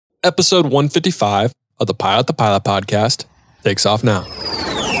Episode 155 of the Pilot podcast takes off now.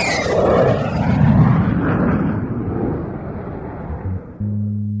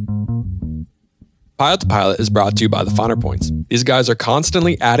 Pilot is brought to you by The Finer Points. These guys are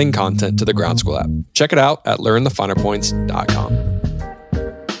constantly adding content to the Ground School app. Check it out at learnthefinerpoints.com.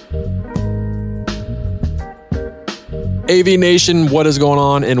 AV Nation, what is going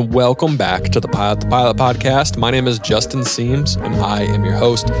on? And welcome back to the Pilot podcast. My name is Justin Seams, and I am your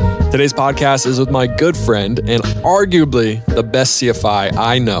host. Today's podcast is with my good friend and arguably the best CFI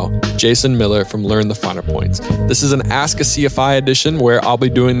I know, Jason Miller from Learn the Finer Points. This is an Ask a CFI edition where I'll be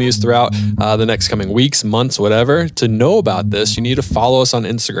doing these throughout the next coming weeks, months, whatever. To know about this, you need to follow us on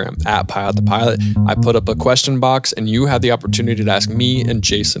Instagram at Pilot. I put up a question box, and you have the opportunity to ask me and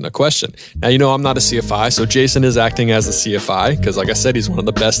Jason a question. Now, you know I'm not a CFI, so Jason is acting as a CFI because, like I said, he's one of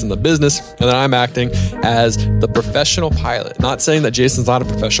the best in the business, and then I'm acting as the professional pilot. Not saying that Jason's not a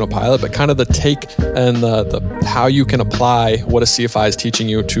professional pilot, but kind of the take and the how you can apply what a CFI is teaching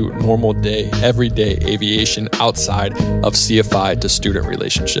you to normal day, everyday aviation outside of CFI to student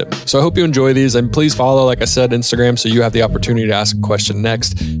relationship. So I hope you enjoy these, and please follow, like I said, Instagram, so you have the opportunity to ask a question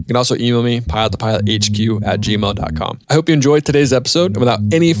next. You can also email me, pilotthepilothq@gmail.com. I hope you enjoyed today's episode, and without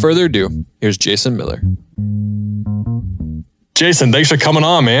any further ado, here's Jason Miller. Jason, thanks for coming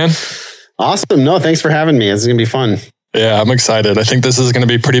on, man. Awesome. No, thanks for having me. It's going to be fun. Yeah, I'm excited. I think this is going to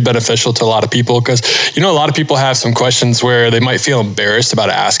be pretty beneficial to a lot of people because, you know, a lot of people have some questions where they might feel embarrassed about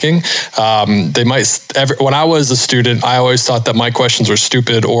asking. When I was a student, I always thought that my questions were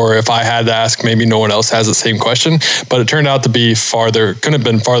stupid, or if I had to ask, maybe no one else has the same question. But it turned out to be couldn't have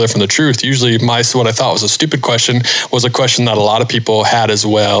been farther from the truth. Usually what I thought was a stupid question was a question that a lot of people had as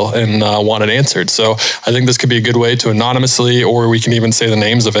well and wanted answered. So I think this could be a good way to anonymously, or we can even say the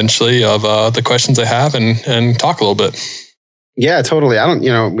names eventually of the questions I have and talk a little bit. Yeah, totally. I don't,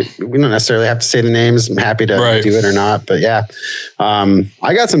 we don't necessarily have to say the names. I'm happy to do it or not, but yeah.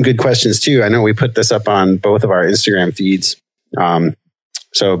 I got some good questions too. I know we put this up on both of our Instagram feeds. But I'm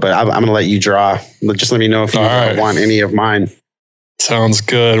going to let you draw. Just let me know if you want any of mine. Sounds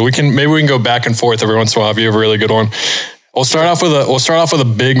good. Maybe we can go back and forth every once in a while if you have a really good one. We'll start off with a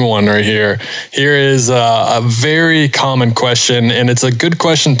big one right here. Here is a very common question, and it's a good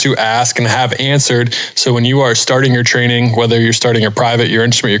question to ask and have answered. So when you are starting your training, whether you're starting your private, your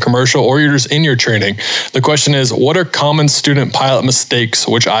instrument, your commercial, or you're just in your training, the question is, what are common student pilot mistakes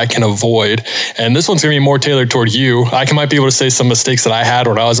which I can avoid? And this one's going to be more tailored toward you. I might be able to say some mistakes that I had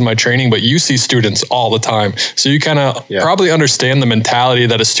when I was in my training, but you see students all the time. So you kind of probably understand the mentality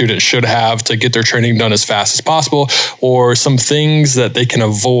that a student should have to get their training done as fast as possible, or some things that they can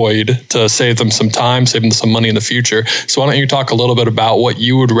avoid to save them some time, save them some money in the future. So why don't you talk a little bit about what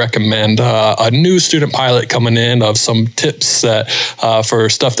you would recommend a new student pilot coming in of some tips that for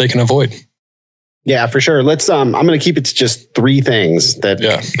stuff they can avoid? Yeah, for sure. Let's. I'm going to keep it to just three things that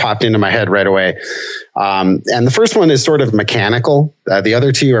popped into my head right away. And the first one is sort of mechanical. The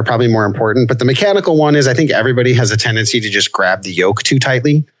other two are probably more important, but the mechanical one is I think everybody has a tendency to just grab the yoke too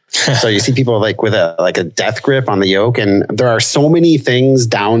tightly. So you see people with a death grip on the yoke, and there are so many things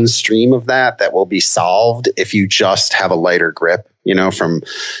downstream of that will be solved if you just have a lighter grip, from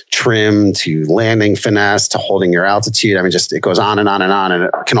trim to landing finesse to holding your altitude. I mean, it goes on and on and on, and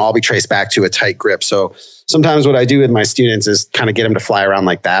it can all be traced back to a tight grip. So sometimes what I do with my students is kind of get them to fly around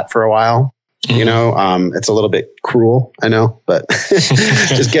like that for a while. It's a little bit cruel, I know, but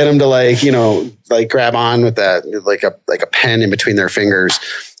just get them to grab on with that, like a pen in between their fingers.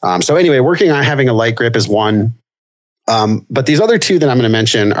 So anyway, working on having a light grip is one. But these other two that I'm going to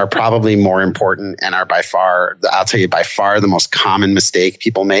mention are probably more important and are by far the most common mistake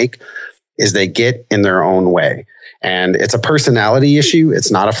people make is they get in their own way. And it's a personality issue.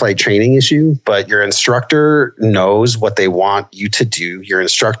 It's not a flight training issue, but your instructor knows what they want you to do. Your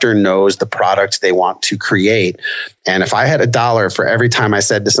instructor knows the product they want to create. And if I had $1 for every time I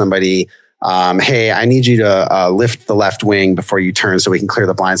said to somebody, hey, I need you to lift the left wing before you turn so we can clear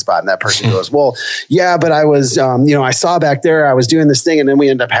the blind spot. And that person goes, well, yeah, but I was, I saw back there, I was doing this thing. And then we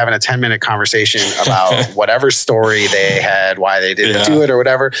end up having a 10-minute conversation about whatever story they had, why they didn't do it or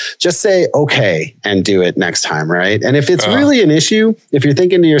whatever. Just say, okay, and do it next time, right? And if it's really an issue, if you're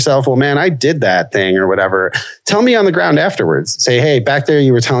thinking to yourself, well, man, I did that thing or whatever, tell me on the ground afterwards. Say, hey, back there,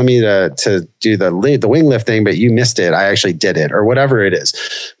 you were telling me to do the wing lift thing, but you missed it. I actually did it or whatever it is.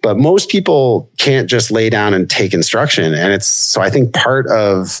 But most people can't just lay down and take instruction. And so I think part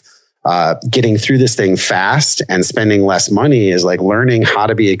of getting through this thing fast and spending less money is learning how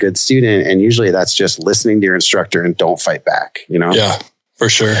to be a good student. And usually that's just listening to your instructor and don't fight back, Yeah, for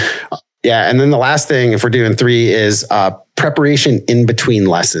sure. Yeah. And then the last thing, if we're doing three, is preparation in between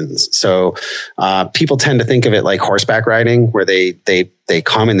lessons. So people tend to think of it like horseback riding, where they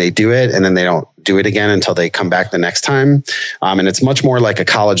come and they do it and then they don't do it again until they come back the next time. And it's much more like a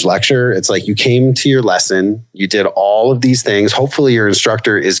college lecture. It's like you came to your lesson, you did all of these things. Hopefully your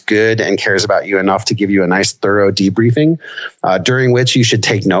instructor is good and cares about you enough to give you a nice thorough debriefing, during which you should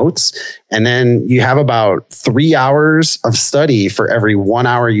take notes. And then you have about 3 hours of study for every 1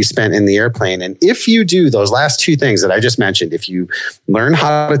 hour you spent in the airplane. And if you do those last two things that I just mentioned, if you learn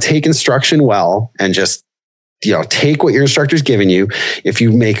how to take instruction well and just take what your instructor's given you, if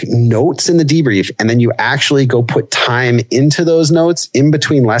you make notes in the debrief and then you actually go put time into those notes in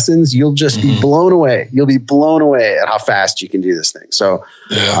between lessons, you'll just be blown away. You'll be blown away at how fast you can do this thing. So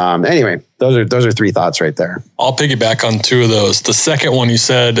anyway, those are three thoughts right there. I'll piggyback on two of those. The second one you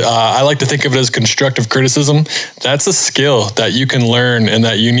said, I like to think of it as constructive criticism. That's a skill that you can learn and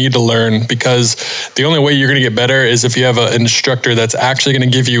that you need to learn, because the only way you're going to get better is if you have an instructor that's actually going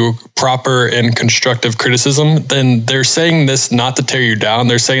to give you proper and constructive criticism. Then they're saying this not to tear you down.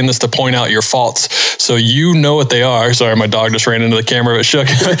 They're saying this to point out your faults. So you know what they are. Sorry, my dog just ran into the camera, but shook.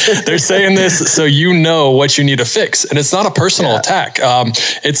 They're saying this so you know what you need to fix. And it's not a personal attack.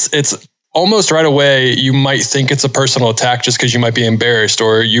 It's almost right away, you might think it's a personal attack just because you might be embarrassed,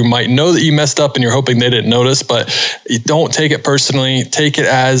 or you might know that you messed up and you're hoping they didn't notice, but you don't take it personally. Take it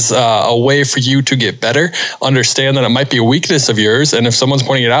as a way for you to get better. Understand that it might be a weakness of yours. And if someone's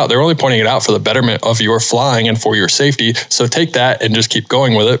pointing it out, they're only pointing it out for the betterment of your flying and for your safety. So take that and just keep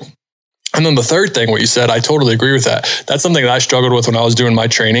going with it. And then the third thing, what you said, I totally agree with that. That's something that I struggled with when I was doing my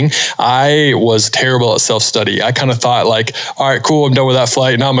training. I was terrible at self-study. I kind of thought like, all right, cool, I'm done with that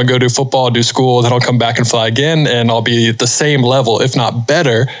flight. Now I'm going to go do football, do school, then I'll come back and fly again, and I'll be at the same level, if not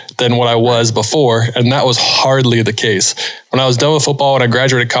better, than what I was before. And that was hardly the case. When I was done with football and I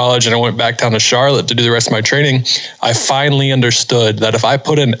graduated college and I went back down to Charlotte to do the rest of my training, I finally understood that if I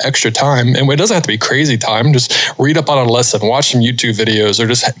put in extra time, and it doesn't have to be crazy time, just read up on a lesson, watch some YouTube videos, or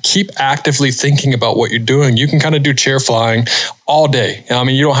just keep actively thinking about what you're doing. You can kind of do chair flying all day. I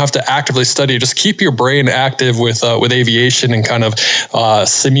mean, you don't have to actively study. Just keep your brain active with aviation and kind of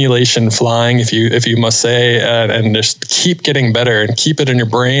simulation flying, if you must say, and just keep getting better and keep it in your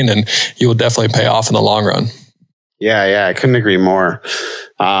brain, and you will definitely pay off in the long run. Yeah, I couldn't agree more.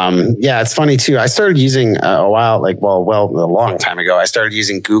 It's funny too. I started using a long time ago, I started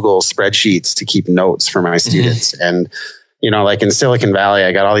using Google spreadsheets to keep notes for my students. And, like in Silicon Valley,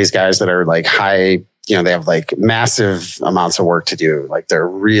 I got all these guys that are like high, they have like massive amounts of work to do. Like they're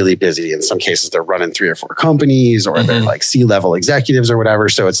really busy. In some cases, they're running 3 or 4 companies, or they're like C-level executives or whatever.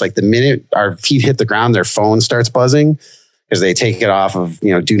 So it's like the minute our feet hit the ground, their phone starts buzzing, because they take it off of,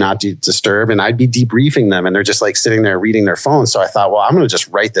 do not disturb. And I'd be debriefing them and they're just like sitting there reading their phone. So I thought, well, I'm going to just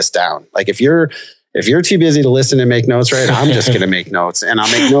write this down. Like if you're too busy to listen and make notes, right, I'm just going to make notes, and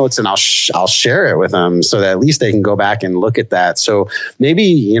I'll make notes and I'll share it with them so that at least they can go back and look at that. So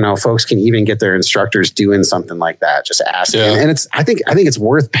maybe, folks can even get their instructors doing something like that. Just asking. Yeah. And I think it's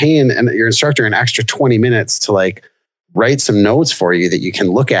worth paying your instructor an extra 20 minutes to like write some notes for you that you can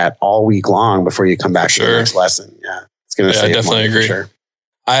look at all week long before you come back to the next lesson. Yeah. I definitely agree. Sure.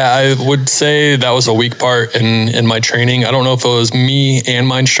 I would say that was a weak part in my training. I don't know if it was me and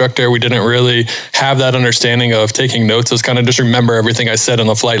my instructor. We didn't really have that understanding of taking notes. It was kind of just remember everything I said in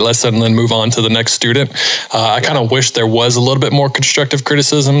the flight lesson and then move on to the next student. I kind of wish there was a little bit more constructive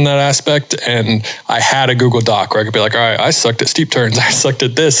criticism in that aspect. And I had a Google Doc where I could be like, all right, I sucked at steep turns. I sucked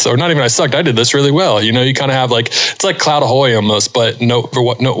at this, or not even I sucked. I did this really well. You kind of have like, it's like Cloud Ahoy almost, but note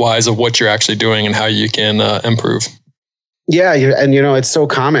wise of what you're actually doing and how you can improve. Yeah. And, it's so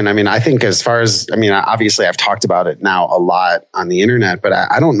common. I mean, I think obviously I've talked about it now a lot on the internet, but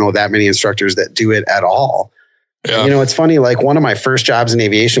I don't know that many instructors that do it at all. Yeah. It's funny, like one of my first jobs in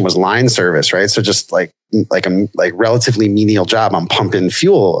aviation was line service, right? So just like a relatively menial job, I'm pumping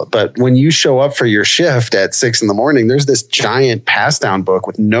fuel. But when you show up for your shift at 6 a.m, there's this giant pass down book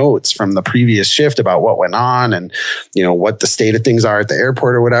with notes from the previous shift about what went on and, what the state of things are at the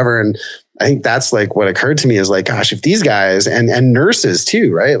airport or whatever. And I think that's like what occurred to me is like, gosh, if these guys and nurses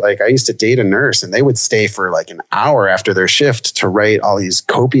too, right? Like I used to date a nurse and they would stay for like an hour after their shift to write all these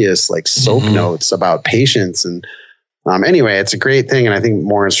copious like soap notes about patients. And anyway, it's a great thing. And I think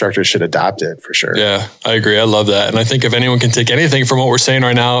more instructors should adopt it for sure. Yeah, I agree. I love that. And I think if anyone can take anything from what we're saying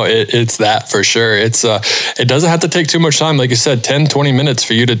right now, it's that for sure. It doesn't have to take too much time. Like you said, 10, 20 minutes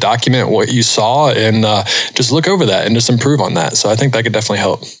for you to document what you saw and just look over that and just improve on that. So I think that could definitely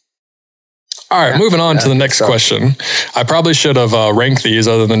help. All right, moving on to the next question. I probably should have ranked these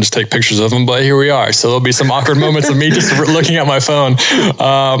other than just take pictures of them, but here we are. So there'll be some awkward moments of me just looking at my phone.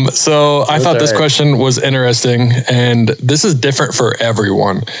 So I thought this question was interesting, and this is different for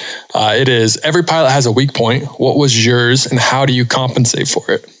everyone. It is, every pilot has a weak point. What was yours, and how do you compensate for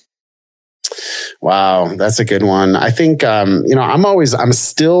it? Wow, that's a good one. I think, I'm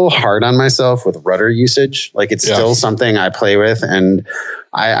still hard on myself with rudder usage. Like it's still something I play with. And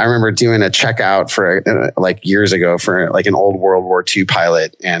I remember doing a checkout for years ago for like an old World War II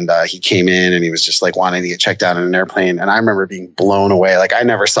pilot. And he came in and he was just like wanting to get checked out in an airplane. And I remember being blown away. Like I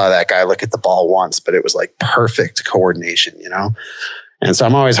never saw that guy look at the ball once, but it was like perfect coordination, you know? And so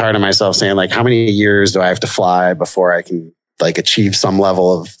I'm always hard on myself saying like, how many years do I have to fly before I can like achieve some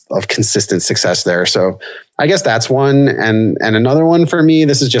level of consistent success there. So I guess that's one. And another one for me,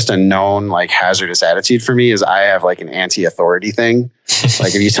 this is just a known like hazardous attitude for me, is I have like an anti-authority thing.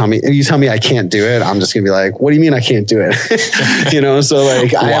 Like if you tell me I can't do it, I'm just gonna be like, what do you mean I can't do it? So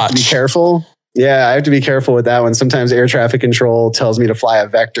like I have to be careful. Yeah, I have to be careful with that one. Sometimes air traffic control tells me to fly a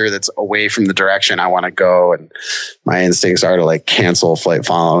vector that's away from the direction I want to go. And my instincts are to like cancel flight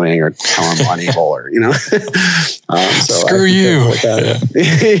following or tell them unable or, so screw you.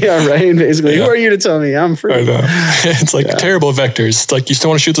 Yeah, right. Basically, who are you to tell me I'm free? I know. It's like terrible vectors. It's like, you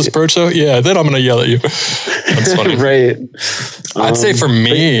still want to shoot this approach though? Yeah, then I'm going to yell at you. That's funny. Right. I'd say for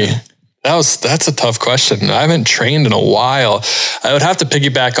me, that's a tough question. I haven't trained in a while. I would have to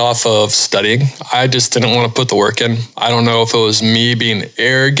piggyback off of studying. I just didn't want to put the work in. I don't know if it was me being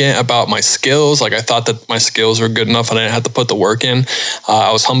arrogant about my skills. Like I thought that my skills were good enough and I didn't have to put the work in.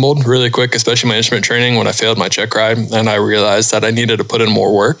 I was humbled really quick, especially my instrument training when I failed my check ride. And I realized that I needed to put in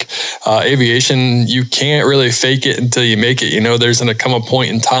more work. Aviation, you can't really fake it until you make it. There's going to come a point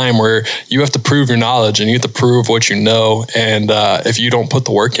in time where you have to prove your knowledge and you have to prove what you know. And if you don't put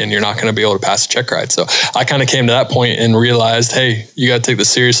the work in, you're not going to be able to pass a check ride. So I kind of came to that point and realized, hey, you got to take this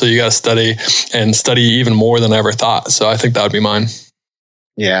seriously. You got to study and study even more than I ever thought. So I think that would be mine.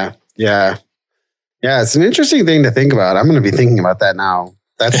 Yeah. It's an interesting thing to think about. I'm going to be thinking about that now.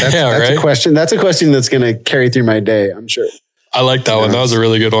 That's right? a question. That's a question that's going to carry through my day, I'm sure. I like that one. That was a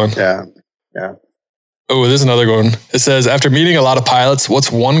really good one. Yeah. Oh, there's another one. It says, after meeting a lot of pilots,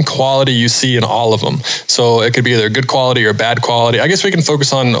 what's one quality you see in all of them? So it could be either good quality or bad quality. I guess we can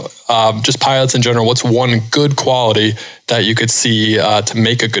focus on just pilots in general. What's one good quality that you could see to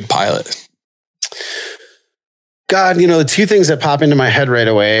make a good pilot? God, the two things that pop into my head right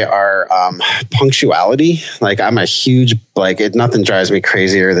away are punctuality. Like I'm a huge, nothing drives me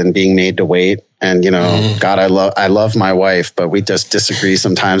crazier than being made to wait. And, God, I love my wife, but we just disagree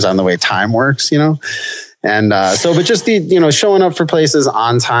sometimes on the way time works, And but just the, showing up for places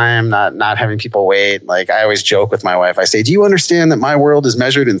on time, not having people wait. Like I always joke with my wife. I say, do you understand that my world is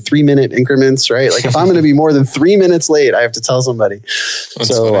measured in 3-minute increments, right? Like if I'm going to be more than 3 minutes late, I have to tell somebody.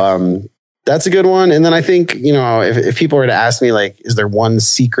 That's a good one. And then I think, if people were to ask me, like, is there one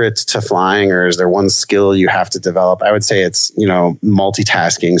secret to flying or is there one skill you have to develop? I would say it's,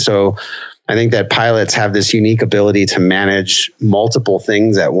 multitasking. So I think that pilots have this unique ability to manage multiple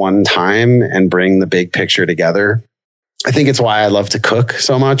things at one time and bring the big picture together. I think it's why I love to cook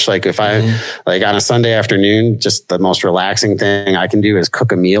so much. Like if I like on a Sunday afternoon, just the most relaxing thing I can do is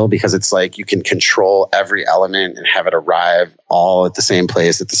cook a meal, because it's like you can control every element and have it arrive all at the same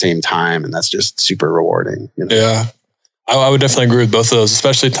place at the same time. And that's just super rewarding. Yeah. I would definitely agree with both of those,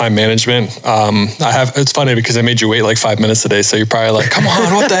 especially time management. It's funny because I made you wait like 5 minutes today. So you're probably like, come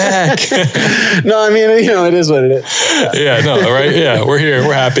on, what the heck? No, I mean, it is what it is. Yeah, no, right. Yeah. We're here.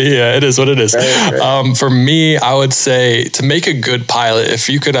 We're happy. Yeah, it is what it is. Right. For me, I would say to make a good pilot, if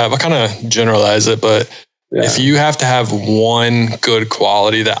you could have, I kind of generalize it, but if you have to have one good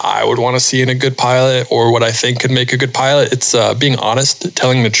quality that I would want to see in a good pilot, or what I think could make a good pilot, it's being honest,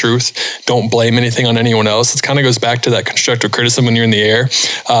 telling the truth. Don't blame anything on anyone else. It kind of goes back to that constructive criticism when you're in the air.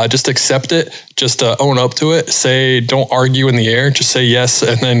 Just accept it. Just own up to it. Don't argue in the air. Just say yes,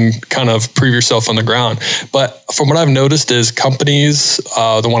 and then kind of prove yourself on the ground. But from what I've noticed is companies,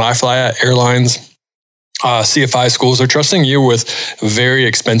 the one I fly at, airlines, CFI schools, are trusting you with very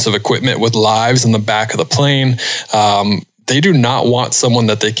expensive equipment with lives in the back of the plane. They do not want someone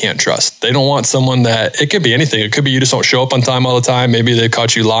that they can't trust. They don't want someone that, it could be anything. It could be you just don't show up on time all the time. Maybe they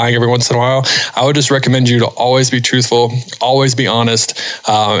caught you lying every once in a while. I would just recommend you to always be truthful, always be honest.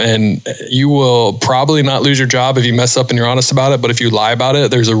 And you will probably not lose your job if you mess up and you're honest about it. But if you lie about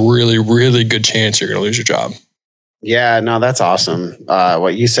it, there's a really, really good chance you're going to lose your job. Yeah, no, that's awesome.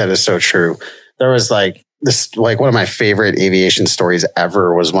 What you said is so true. There was one of my favorite aviation stories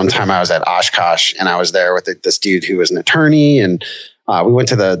ever was one time I was at Oshkosh and I was there with this dude who was an attorney, and we went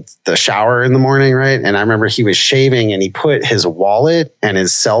to the shower in the morning, right? And I remember he was shaving and he put his wallet and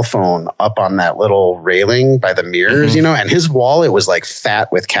his cell phone up on that little railing by the mirrors, and his wallet was like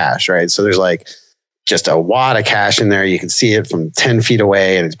fat with cash, right? So there's like just a wad of cash in there. You can see it from 10 feet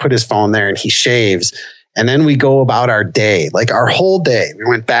away, and he's put his phone there and he shaves. And then we go about our day, like our whole day. We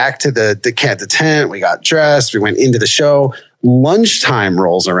went back to the tent. We got dressed. We went into the show. Lunchtime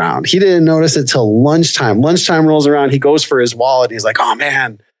rolls around. He didn't notice it till lunchtime. Lunchtime rolls around. He goes for his wallet. He's like, oh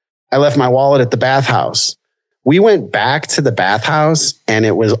man, I left my wallet at the bathhouse. We went back to the bathhouse and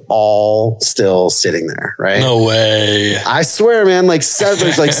it was all still sitting there, right? No way. I swear, man,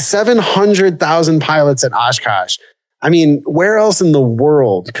 there's like 700,000 pilots at Oshkosh. I mean, where else in the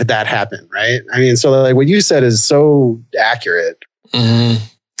world could that happen, right? I mean, so like what you said is so accurate. Mm-hmm.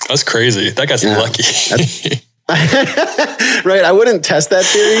 That's crazy. That guy's lucky. Right. I wouldn't test that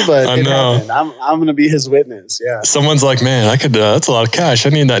theory, but I know. I'm going to be his witness. Yeah. Someone's like, man, I could, that's a lot of cash. I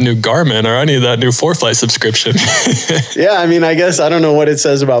need that new Garmin, or I need that new ForeFlight subscription. Yeah. I mean, I guess I don't know what it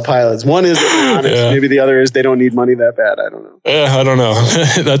says about pilots. One is honest. Yeah. Maybe the other is they don't need money that bad. I don't know. Yeah. I don't know.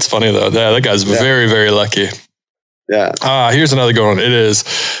 That's funny though. Yeah, that guy's very, very lucky. Yeah. Here's another good one. It is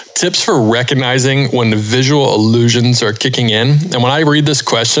tips for recognizing when visual illusions are kicking in. And when I read this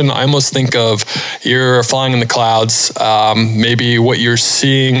question, I almost think of you're flying in the clouds. Maybe what you're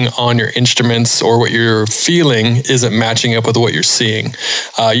seeing on your instruments or what you're feeling isn't matching up with what you're seeing.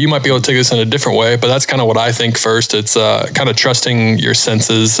 You might be able to take this in a different way, but that's kind of what I think first. It's kind of trusting your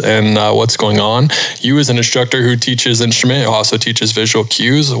senses and what's going on. You as an instructor who teaches instrument, who also teaches visual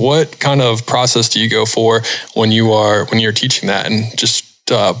cues, what kind of process do you go for when you're teaching that, and just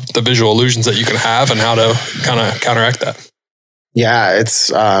the visual illusions that you can have and how to kind of counteract that? Yeah, it's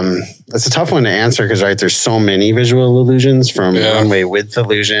a tough one to answer because, right, there's so many visual illusions, from runway width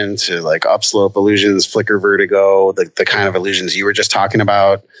illusion to like upslope illusions, flicker vertigo, the kind of illusions you were just talking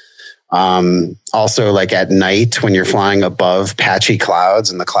about. Also, like at night when you're flying above patchy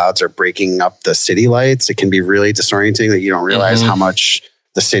clouds and the clouds are breaking up the city lights, it can be really disorienting that you don't realize how much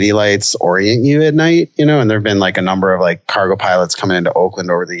the city lights orient you at night, and there've been like a number of like cargo pilots coming into Oakland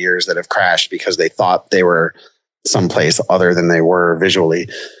over the years that have crashed because they thought they were someplace other than they were visually.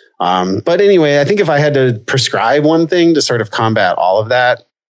 But anyway, I think if I had to prescribe one thing to sort of combat all of that,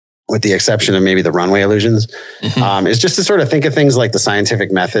 with the exception of maybe the runway illusions, is just to sort of think of things like the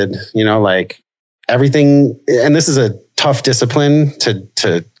scientific method, like everything. And this is a tough discipline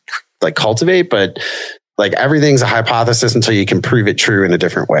to like cultivate, but like everything's a hypothesis until you can prove it true in a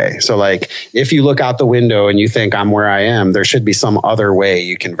different way. So like if you look out the window and you think I'm where I am, there should be some other way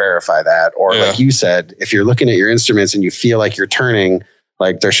you can verify that. Or like you said, if you're looking at your instruments and you feel like you're turning,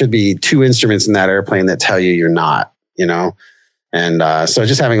 like there should be 2 instruments in that airplane that tell you you're not, And so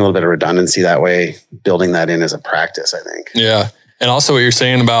just having a little bit of redundancy that way, building that in as a practice, I think. Yeah. And also what you're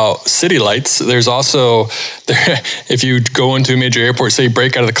saying about city lights, there's also, if you go into a major airport, say you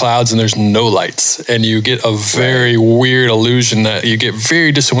break out of the clouds and there's no lights, and you get a very weird illusion that you get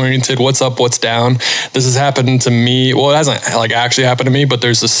very disoriented. What's up, what's down? This has happened to me. Well, it hasn't like actually happened to me, but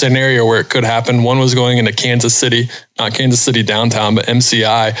there's a scenario where it could happen. One was going into Kansas City, not Kansas City downtown, but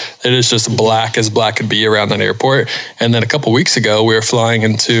MCI. It is just black as black could be around that airport. And then a couple weeks ago, we were flying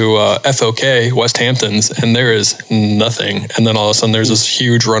into FOK, West Hamptons, and there is nothing. And then all of a sudden, there's this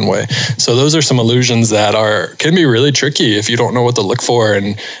huge runway. So those are some illusions that can be really tricky if you don't know what to look for.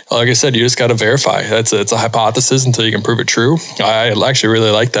 And like I said, you just got to verify. It's a hypothesis until you can prove it true. I actually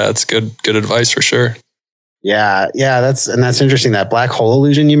really like that. It's good advice for sure. Yeah, that's interesting. That black hole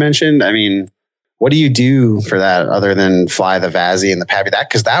illusion you mentioned. I mean, what do you do for that other than fly the VASI and the PABI?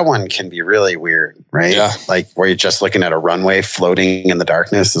 Because that one can be really weird, right? Yeah. Like where you're just looking at a runway floating in the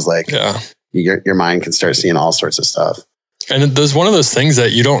darkness is like, your mind can start seeing all sorts of stuff. And there's one of those things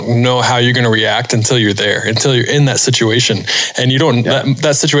that you don't know how you're going to react until you're there, until you're in that situation. And you don't,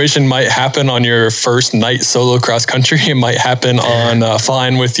 that situation might happen on your first night solo cross country. It might happen on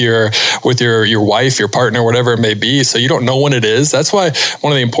flying with your wife, your partner, whatever it may be. So you don't know when it is. That's why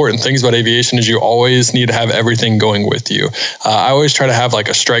one of the important things about aviation is you always need to have everything going with you. I always try to have like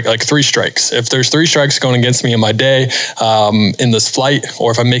a strike, like 3 strikes. If there's 3 strikes going against me in my day, in this flight,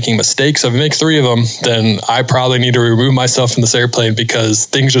 or if I'm making mistakes, if I make 3 of them, then I probably need to remove myself from this airplane because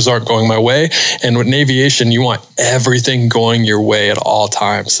things just aren't going my way. And with aviation, you want everything going your way at all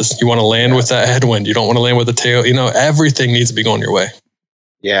times. You want to land with that headwind. You don't want to land with the tail. Everything needs to be going your way.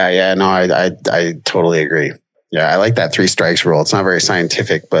 Yeah. No, I totally agree. Yeah. I like that 3 strikes rule. It's not very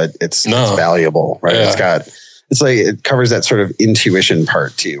scientific, but it's valuable, right? Yeah. It's like, it covers that sort of intuition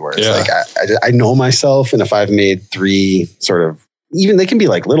part too, where it's like, I know myself. And if I've made 3 sort of, even they can be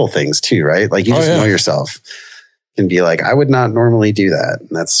like little things too, right? Like you just know yourself. can be like, I would not normally do that. And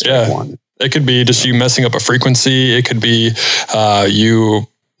that's one. It could be just you messing up a frequency. It could be you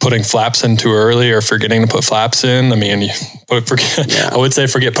putting flaps in too early or forgetting to put flaps in. I mean, I would say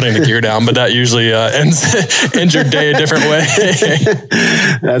forget putting the gear down, but that usually ends your day a different way.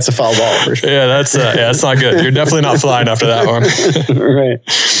 That's a foul ball for sure. Yeah, that's not good. You're definitely not flying after that one. Right.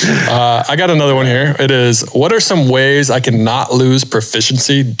 I got another one here. It is, what are some ways I can not lose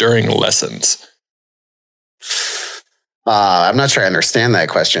proficiency during lessons? I'm not sure I understand that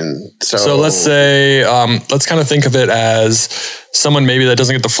question. So let's say, let's kind of think of it as someone maybe that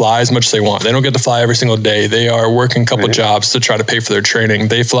doesn't get to fly as much as they want. They don't get to fly every single day. They are working a couple jobs to try to pay for their training.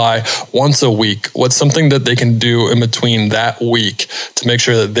 They fly once a week. What's something that they can do in between that week to make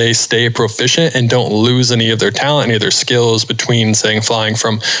sure that they stay proficient and don't lose any of their talent, any of their skills between, saying, flying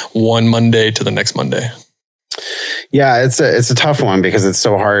from one Monday to the next Monday? Yeah, it's a tough one because it's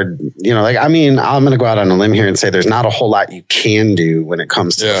so hard. I'm going to go out on a limb here and say there's not a whole lot you can do when it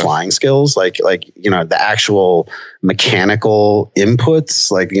comes to flying skills. The actual mechanical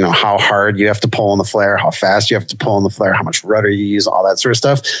inputs, how hard you have to pull on the flare, how fast you have to pull on the flare, how much rudder you use, all that sort of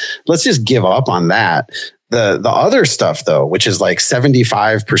stuff. Let's just give up on that. The other stuff, though, which is like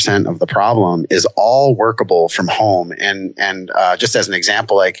 75% of the problem, is all workable from home. And just as an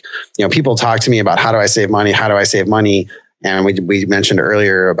example, people talk to me about how do I save money? And we mentioned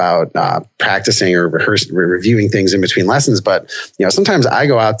earlier about practicing or reviewing things in between lessons. But, sometimes I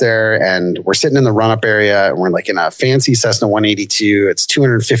go out there and we're sitting in the run-up area and we're like in a fancy Cessna 182. It's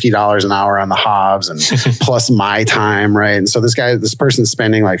 $250 an hour on the Hobbs and plus my time, right? And so this person's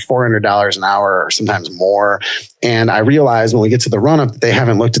spending like $400 an hour or sometimes more. And I realize when we get to the run-up that they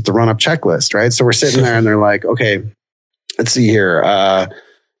haven't looked at the run-up checklist, right? So we're sitting there and they're like, okay, let's see here.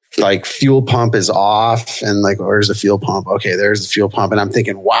 Fuel pump is off and where's the fuel pump? Okay, there's the fuel pump. And I'm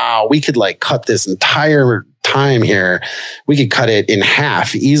thinking, wow, we could cut this entire time here. We could cut it in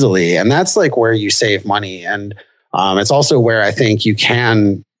half easily. And that's where you save money. And it's also where I think you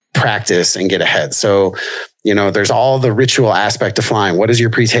can practice and get ahead. So, there's all the ritual aspect of flying. What is your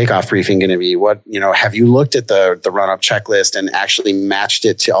pre-takeoff briefing going to be? What, have you looked at the run-up checklist and actually matched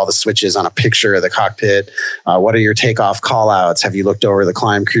it to all the switches on a picture of the cockpit? What are your takeoff call-outs? Have you looked over the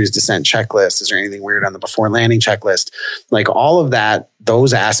climb, cruise, descent checklist? Is there anything weird on the before landing checklist? All of that,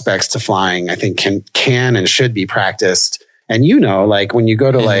 those aspects to flying, I think can and should be practiced. And when you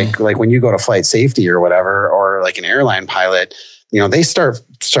go to when you go to flight safety or whatever, or an airline pilot, they start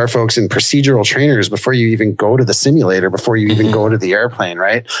folks in procedural trainers before you even go to the simulator, before you even go to the airplane,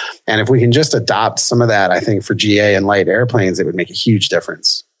 right? And if we can just adopt some of that, I think for GA and light airplanes, it would make a huge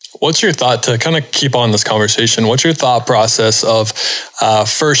difference. What's your thought, to kind of keep on this conversation, what's your thought process of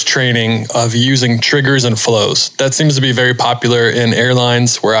first training of using triggers and flows? That seems to be very popular in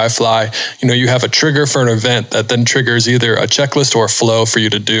airlines where I fly. You have a trigger for an event that then triggers either a checklist or a flow for you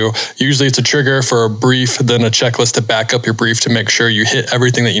to do. Usually it's a trigger for a brief, then a checklist to back up your brief to make sure you hit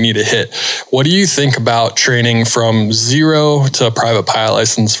everything that you need to hit. What do you think about training from zero to a private pilot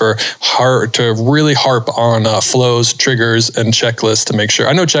license to really harp on flows, triggers, and checklists to make sure?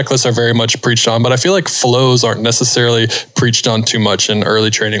 I know checklists are very much preached on, but I feel like flows aren't necessarily preached on too much in early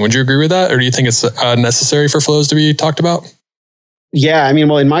training. Would you agree with that? Or do you think it's necessary for flows to be talked about? Yeah,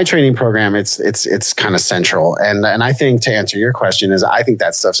 in my training program, it's kind of central. And I think, to answer your question, is I think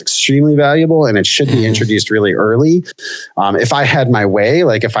that stuff's extremely valuable and it should be introduced really early. If I had my way,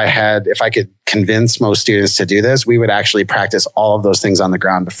 if I could convince most students to do this, we would actually practice all of those things on the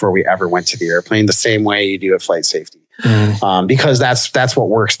ground before we ever went to the airplane, the same way you do at flight safety. Because that's what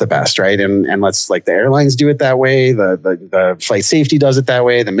works the best, right? And let's the airlines do it that way, the flight safety does it that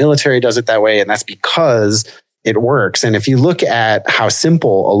way, the military does it that way, and that's because it works. And if you look at how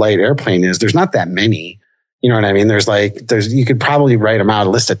simple a light airplane is, there's not that many. You know what I mean? There's you could probably write them out a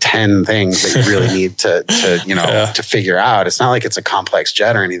list of 10 things that you really need to figure out. It's not like it's a complex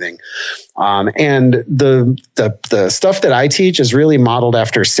jet or anything. And the stuff that I teach is really modeled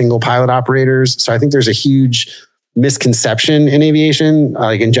after single pilot operators. So I think there's a huge misconception in aviation,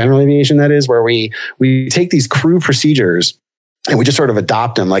 in general aviation, that is, where we take these crew procedures and we just sort of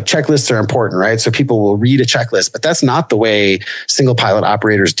adopt them. Checklists are important, right? So people will read a checklist, but that's not the way single pilot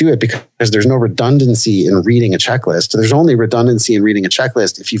operators do it, because there's no redundancy in reading a checklist. There's only redundancy in reading a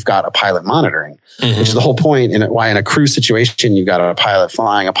checklist if you've got a pilot monitoring, which is the whole point in why in a crew situation, you've got a pilot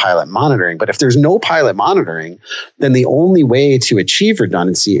flying, a pilot monitoring. But if there's no pilot monitoring, then the only way to achieve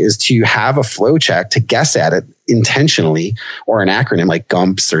redundancy is to have a flow check to guess at it intentionally, or an acronym like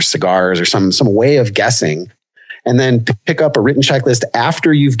GUMPS or CIGARS or some way of guessing. and then pick up a written checklist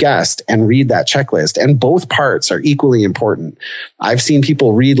after you've guessed and read that checklist. And both parts are equally important. I've seen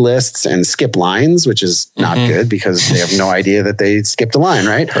people read lists and skip lines, which is not good because they have no idea that they skipped a line,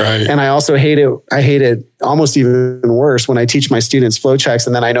 right? And I also hate it. I hate it almost even worse when I teach my students flow checks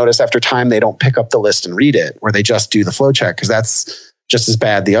and then I notice after time they don't pick up the list and read it, or they just do the flow check, because that's just as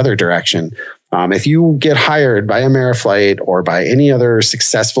bad the other direction. If you get hired by Ameriflight or by any other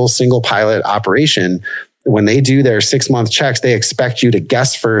successful single pilot operation, when they do their 6-month checks, they expect you to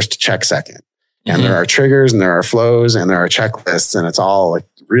guess first, check second. And there are triggers and there are flows and there are checklists, and it's all a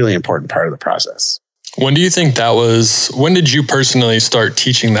really important part of the process. When do you think that was, when did you personally start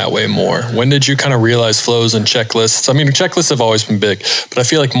teaching that way more? When did you kind of realize flows and checklists? I mean, checklists have always been big, but I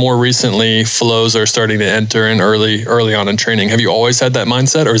feel like more recently flows are starting to enter in early on in training. Have you always had that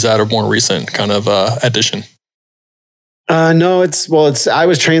mindset, or is that a more recent kind of addition? No, I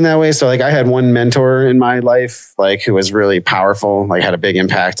was trained that way. So like I had one mentor in my life, like who was really powerful, like had a big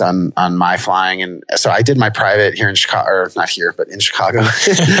impact on my flying. And so I did my private here in Chicago, or not here, but in Chicago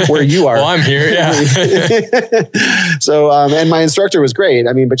where you are. Well, I'm here. Yeah. So, and my instructor was great.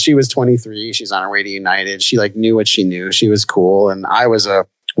 I mean, but she was 23. She's on her way to United. She like knew what she knew. She was cool. And I was a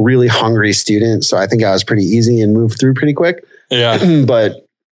really hungry student. So I think I was pretty easy and moved through pretty quick. Yeah. But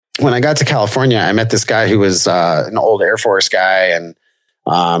when I got to California, I met this guy who was an old Air Force guy and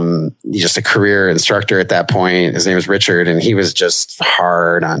just a career instructor at that point. His name was Richard, and he was just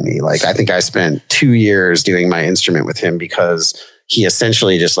hard on me. Like, I think I spent 2 years doing my instrument with him because he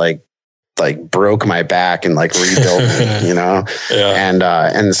essentially just like broke my back and like rebuilt me, you know?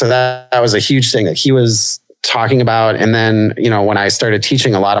 Yeah. And so that was a huge thing that he was talking about. And then, you know, when I started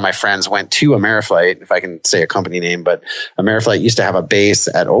teaching, a lot of my friends went to Ameriflight, if I can say a company name, but Ameriflight used to have a base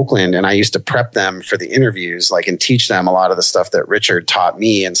at Oakland, and I used to prep them for the interviews, like, and teach them a lot of the stuff that Richard taught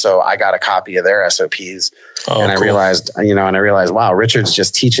me. And so I got a copy of their SOPs. And I realized, wow, Richard's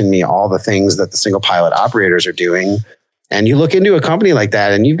just teaching me all the things that the single pilot operators are doing. And you look into a company like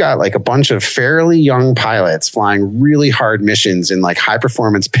that and you've got like a bunch of fairly young pilots flying really hard missions in like high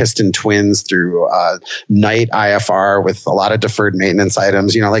performance piston twins through night IFR with a lot of deferred maintenance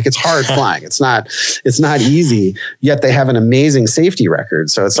items. You know, like, it's hard flying. It's not easy, yet they have an amazing safety record.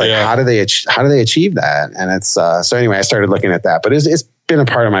 So it's like, how do they achieve that? And it's, so anyway, I started looking at that, but it's been a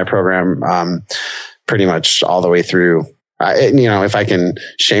part of my program pretty much all the way through. If I can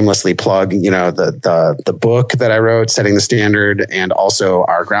shamelessly plug, the book that I wrote, Setting the Standard, and also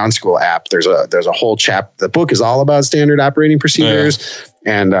our ground school app. There's a whole the book is all about standard operating procedures,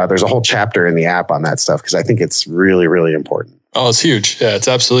 and there's a whole chapter in the app on that stuff because I think it's really, really important. Oh, it's huge. Yeah, it's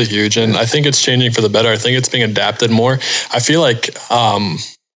absolutely huge. And I think it's changing for the better. I think it's being adapted more. I feel like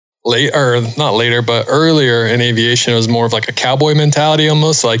not later, but earlier in aviation, it was more of like a cowboy mentality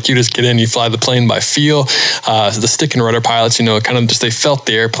almost. Like, you just get in, you fly the plane by feel. The stick and rudder pilots, kind of just, they felt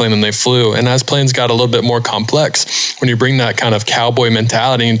the airplane and they flew. And as planes got a little bit more complex, when you bring that kind of cowboy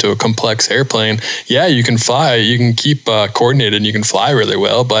mentality into a complex airplane, you can fly, you can keep coordinated, and you can fly really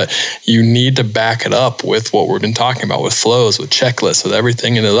well, but you need to back it up with what we've been talking about, with flows, with checklists, with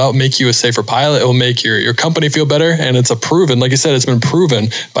everything. And it'll make you a safer pilot. It will make your company feel better. And it's like you said, it's been proven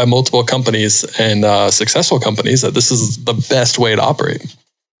by multiple companies and successful companies that this is the best way to operate.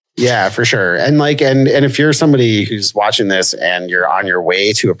 Yeah, for sure. And and if you're somebody who's watching this and you're on your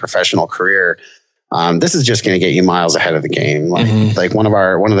way to a professional career, this is just going to get you miles ahead of the game. Like one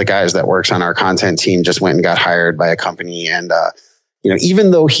of the guys that works on our content team just went and got hired by a company, and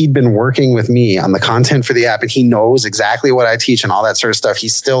even though he'd been working with me on the content for the app and he knows exactly what I teach and all that sort of stuff, he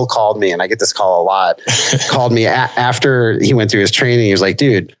still called me, and I get this call a lot. Called me after he went through his training. He was like,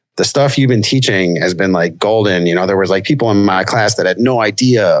 "Dude, the stuff you've been teaching has been like golden." There was like people in my class that had no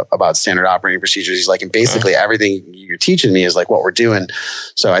idea about standard operating procedures. He's like, and basically everything you're teaching me is like what we're doing.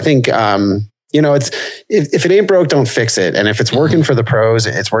 So I think, it's, if it ain't broke, don't fix it. And if it's working for the pros,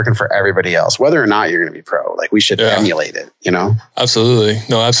 it's working for everybody else, whether or not you're going to be pro. Like, we should emulate it, Absolutely.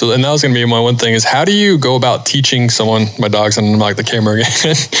 No, absolutely. And that was going to be my one thing is, how do you go about teaching someone? My dog's on like the camera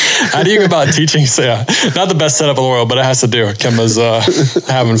again. How do you go about teaching? So not the best setup in the world, but it has to do. Kemba's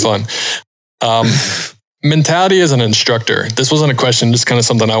having fun. Mentality as an instructor. This wasn't a question, just kind of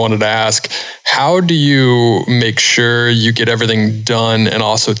something I wanted to ask. How do you make sure you get everything done and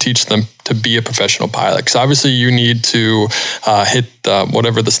also teach them to be a professional pilot? Because obviously you need to hit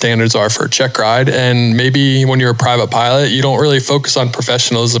whatever the standards are for a check ride. And maybe when you're a private pilot, you don't really focus on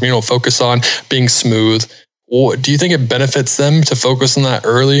professionalism. You don't focus on being smooth. do you think it benefits them to focus on that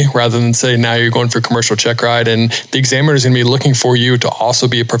early rather than say now you're going for commercial check ride and the examiner is going to be looking for you to also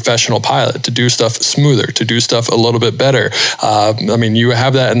be a professional pilot, to do stuff smoother, to do stuff a little bit better? I mean, you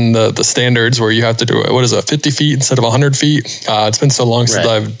have that in the standards where you have to do, 50 feet instead of 100 feet. It's been so long since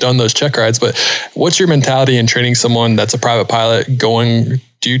I've done those check rides, but what's your mentality in training someone that's a private pilot going?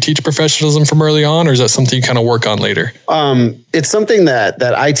 Do you teach professionalism from early on, or is that something you kind of work on later? It's something that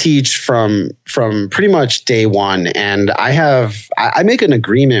I teach from pretty much day one. And I make an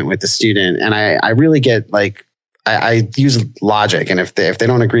agreement with the student, and I really get I use logic. And if they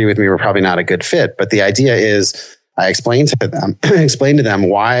don't agree with me, we're probably not a good fit. But the idea is I explain to them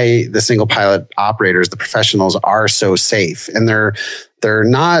why the single pilot operators, the professionals, are so safe. And they're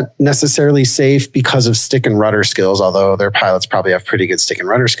not necessarily safe because of stick and rudder skills, although their pilots probably have pretty good stick and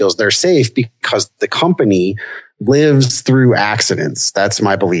rudder skills. They're safe because the company lives through accidents. That's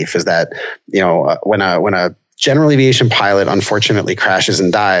my belief, is that, when a general aviation pilot unfortunately crashes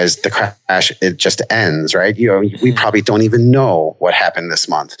and dies, the crash, it just ends, right? We probably don't even know what happened this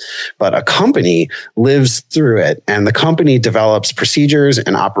month, but a company lives through it, and the company develops procedures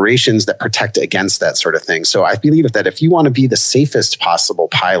and operations that protect against that sort of thing. So I believe that if you want to be the safest possible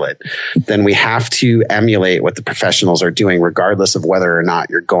pilot, then we have to emulate what the professionals are doing, regardless of whether or not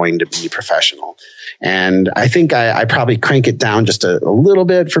you're going to be professional. And I think I probably crank it down just a little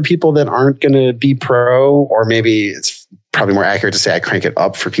bit for people that aren't going to be pro, or maybe it's probably more accurate to say I crank it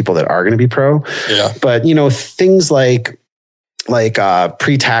up for people that are going to be pro. Yeah. But, things like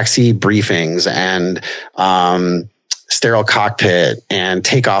pre-taxi briefings and sterile cockpit and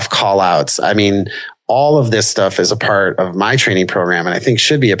takeoff call-outs. I mean, all of this stuff is a part of my training program, and I think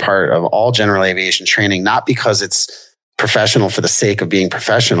should be a part of all general aviation training, not because it's professional for the sake of being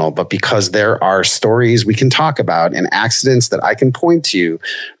professional, but because there are stories we can talk about and accidents that I can point to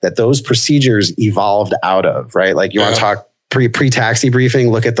that those procedures evolved out of, right? Like you want to talk pre-taxi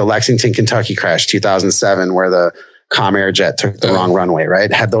briefing, look at the Lexington, Kentucky crash, 2007, where the Comair jet took the wrong runway, right?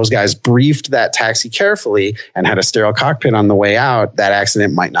 Had those guys briefed that taxi carefully and had a sterile cockpit on the way out, that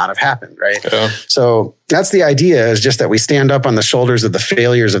accident might not have happened, right? Yeah. So that's the idea, is just that we stand up on the shoulders of the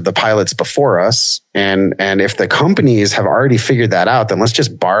failures of the pilots before us. And if the companies have already figured that out, then let's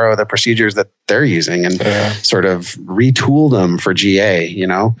just borrow the procedures that they're using and sort of retool them for GA,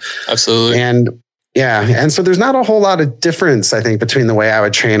 Absolutely. And so there's not a whole lot of difference, I think, between the way I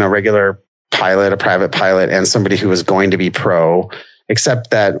would train a regular pilot, a private pilot, and somebody who is going to be pro,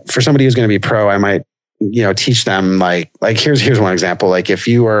 except that for somebody who's going to be pro, I might, teach them like here's one example. Like if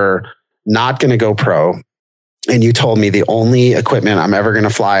you were not going to go pro and you told me the only equipment I'm ever going to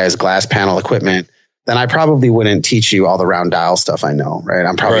fly is glass panel equipment, then I probably wouldn't teach you all the round dial stuff I know, right?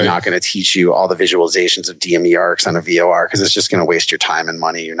 I'm probably not going to teach you all the visualizations of DME arcs on a VOR, because it's just going to waste your time and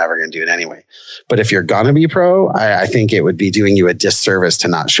money. You're never going to do it anyway. But if you're going to be pro, I think it would be doing you a disservice to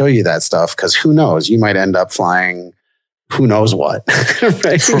not show you that stuff, because who knows? You might end up flying who knows what,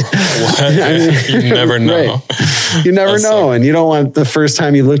 right? You never know. Right. You never know. And you don't want the first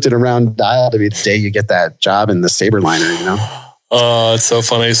time you looked at a round dial to be the day you get that job in the Sabreliner, It's so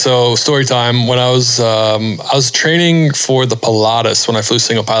funny. So story time. When I was training for the Pilatus when I flew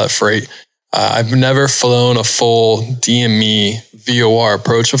single pilot freight. I've never flown a full DME VOR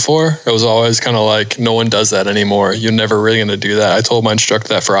approach before. It was always kind of like, no one does that anymore. You're never really going to do that. I told my instructor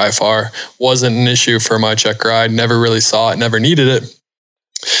that for IFAR. Wasn't an issue for my check ride. Never really saw it. Never needed it.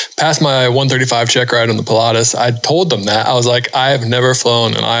 Passed my 135 check ride on the Pilatus. I told them that. I was like, I have never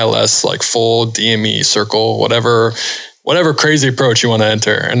flown an ILS like full DME circle, whatever crazy approach you want to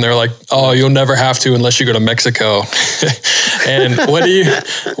enter. And they're like, oh, you'll never have to unless you go to Mexico. And what do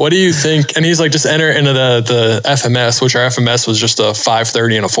you think? And he's like, just enter into the FMS, which our FMS was just a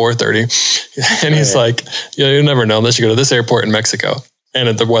 530 and a 430. And he's like, you'll never know unless you go to this airport in Mexico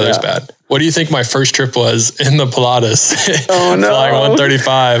and the weather's bad. What do you think my first trip was in the Pilatus? Oh, no. Flying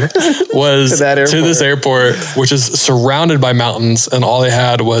 135 was to this airport, which is surrounded by mountains, and all they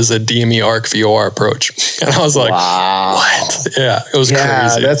had was a DME ARC VOR approach. And I was like, wow. What? Yeah, it was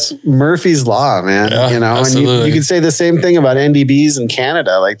crazy. That's Murphy's Law, man. Yeah, absolutely. And you could say the same thing about NDBs in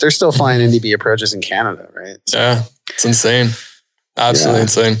Canada. Like they're still flying NDB approaches in Canada, right? So, yeah, it's insane. Absolutely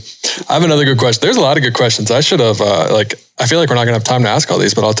insane. I have another good question. There's a lot of good questions. I should have, I feel like we're not going to have time to ask all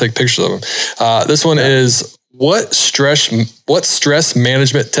these, but I'll take pictures of them. This one is, what stress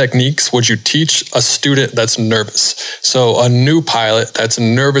management techniques would you teach a student that's nervous? So a new pilot that's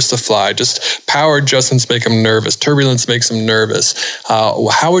nervous to fly, just power adjustments make them nervous. Turbulence makes them nervous.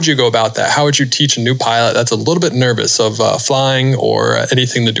 How would you go about that? How would you teach a new pilot that's a little bit nervous of flying or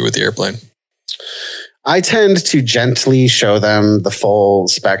anything to do with the airplane? I tend to gently show them the full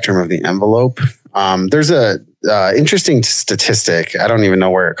spectrum of the envelope. There's a interesting statistic. I don't even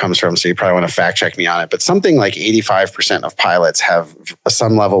know where it comes from, so you probably want to fact check me on it. But something like 85% of pilots have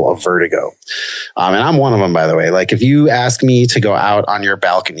some level of vertigo, and I'm one of them, by the way. Like, if you ask me to go out on your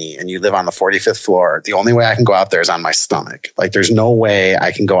balcony and you live on the 45th floor, the only way I can go out there is on my stomach. Like, there's no way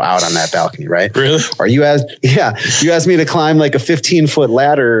I can go out on that balcony, right? Really? Or you ask me to climb like a 15-foot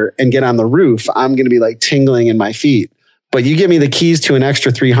ladder and get on the roof, I'm going to be like tingling in my feet. But you give me the keys to an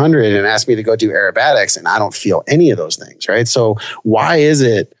extra 300 and ask me to go do aerobatics, and I don't feel any of those things, right? So why is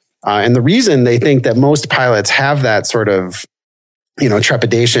it? And the reason they think that most pilots have that sort of,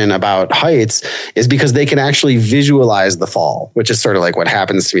 trepidation about heights is because they can actually visualize the fall, which is sort of like what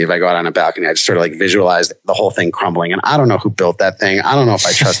happens to me if I go out on a balcony. I just sort of like visualize the whole thing crumbling. And I don't know who built that thing. I don't know if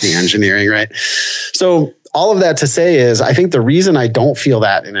I trust the engineering, right? So all of that to say is, I think the reason I don't feel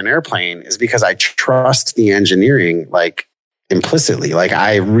that in an airplane is because I trust the engineering, like, implicitly. Like,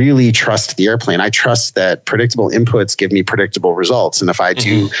 I really trust the airplane. I trust that predictable inputs give me predictable results. And if I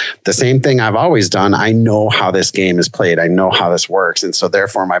do the same thing I've always done, I know how this game is played. I know how this works. And so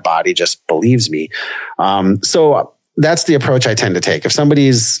therefore my body just believes me. So that's the approach I tend to take. If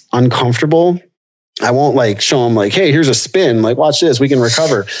somebody's uncomfortable, I won't like show them like, hey, here's a spin. Like, watch this, we can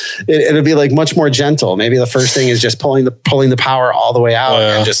recover. It'll be like much more gentle. Maybe the first thing is just pulling the power all the way out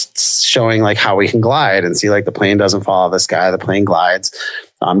and just showing like how we can glide and see like the plane doesn't fall out of the sky. The plane glides.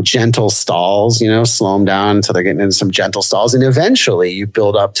 Gentle stalls, slow them down until they're getting into some gentle stalls. And eventually you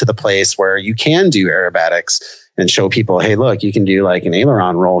build up to the place where you can do aerobatics and show people, hey, look, you can do like an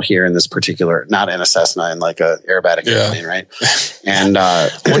aileron roll here in this particular, not in a Cessna, in like a aerobatic airplane, right? And,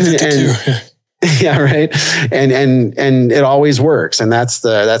 152. Yeah, right. And it always works. And that's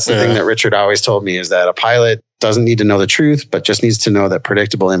the thing that Richard always told me, is that a pilot doesn't need to know the truth, but just needs to know that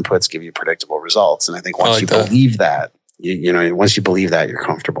predictable inputs give you predictable results. And I think once you believe that, once you believe that, you're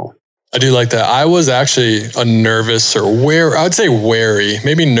comfortable. I do like that. I was actually a nervous I would say wary.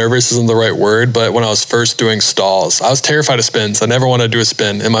 Maybe nervous isn't the right word, but when I was first doing stalls, I was terrified of spins. I never wanted to do a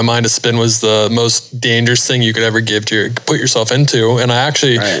spin. In my mind, a spin was the most dangerous thing you could ever put yourself into. And I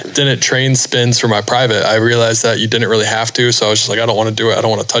actually didn't train spins for my private. I realized that you didn't really have to. So I was just like, I don't want to do it. I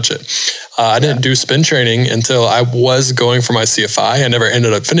don't want to touch it. I didn't do spin training until I was going for my CFI. I never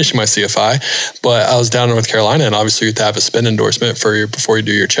ended up finishing my CFI, but I was down in North Carolina, and obviously you have to have a spin endorsement before you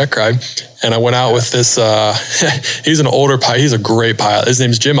do your check ride. And I went out with this, he's an older pilot. He's a great pilot. His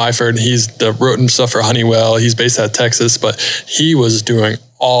name's Jim Eifert. He's wrote stuff for Honeywell. He's based out of Texas, but he was doing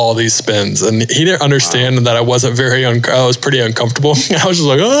all these spins, and he didn't understand that I wasn't I was pretty uncomfortable. I was just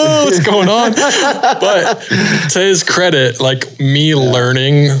like, oh, what's going on? But to his credit, like me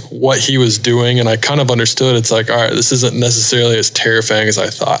learning what he was doing, and I kind of understood, it's like, all right, this isn't necessarily as terrifying as I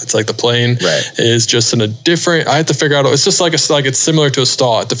thought. It's like the plane is just in a different, I had to figure out, it's just like it's similar to a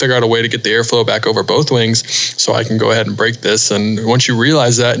stall. I had to figure out a way to get the airflow back over both wings so I can go ahead and break this. And once you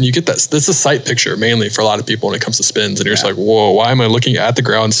realize that, and you get that's a sight picture mainly for a lot of people when it comes to spins, and you're just like, whoa, why am I looking at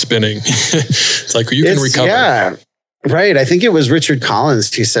the ground spinning? It's like you can recover. Yeah, right. I think it was Richard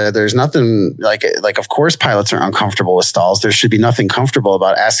Collins. He said there's nothing like of course pilots are uncomfortable with stalls. There should be nothing comfortable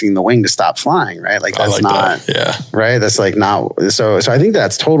about asking the wing to stop flying, right? Like that's right. That's like not so I think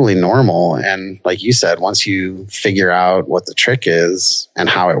that's totally normal. And like you said, once you figure out what the trick is and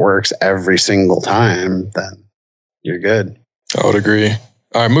how it works every single time, then you're good. I would agree.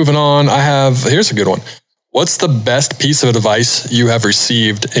 All right, moving on. Here's a good one. What's the best piece of advice you have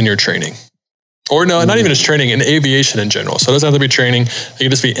received in your training? Or no, not even just training, in aviation in general. So it doesn't have to be training. It can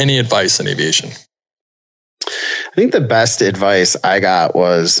just be any advice in aviation. I think the best advice I got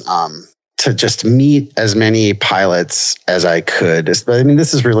was to just meet as many pilots as I could. I mean,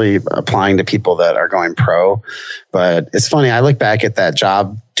 this is really applying to people that are going pro, but it's funny. I look back at that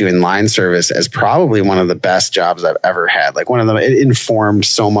job doing line service as probably one of the best jobs I've ever had. Like it informed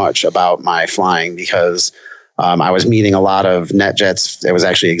so much about my flying because I was meeting a lot of net jets. It was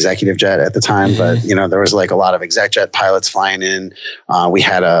actually executive jet at the time, but there was like a lot of exec jet pilots flying in. We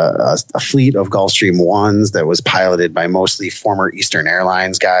had a fleet of Gulfstream 1s that was piloted by mostly former Eastern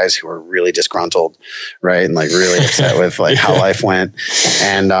Airlines guys who were really disgruntled, right? And like really upset with like how life went.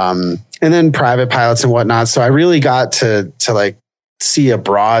 And then private pilots and whatnot. So I really got to like see a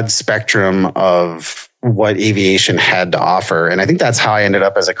broad spectrum of what aviation had to offer. And I think that's how I ended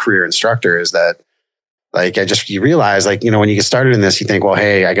up as a career instructor, is that like, you realize like, when you get started in this, you think, well,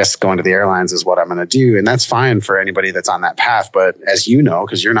 hey, I guess going to the airlines is what I'm going to do. And that's fine for anybody that's on that path. But as you know,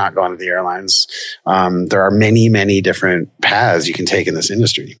 because you're not going to the airlines, there are many, many different paths you can take in this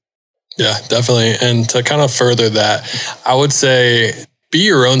industry. Yeah, definitely. And to kind of further that, I would say be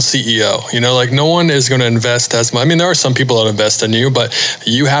your own CEO. Like no one is going to invest as much. I mean, there are some people that invest in you, but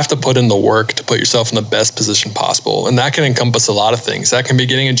you have to put in the work to put yourself in the best position possible. And that can encompass a lot of things. That can be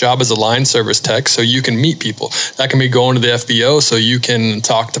getting a job as a line service tech so you can meet people. That can be going to the FBO so you can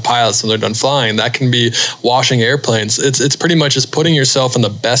talk to pilots when they're done flying. That can be washing airplanes. It's pretty much just putting yourself in the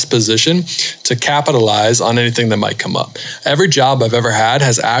best position to capitalize on anything that might come up. Every job I've ever had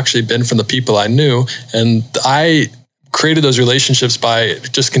has actually been from the people I knew, and I created those relationships by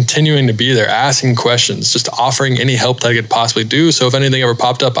just continuing to be there, asking questions, just offering any help that I could possibly do. So if anything ever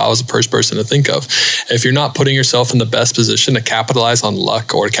popped up, I was the first person to think of. If you're not putting yourself in the best position to capitalize on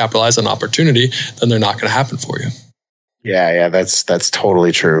luck or to capitalize on opportunity, then they're not going to happen for you. Yeah, that's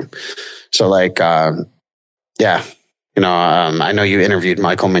totally true. So like, I know you interviewed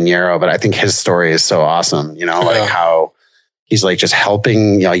Michael Mignero, but I think his story is so awesome. Like how he's like just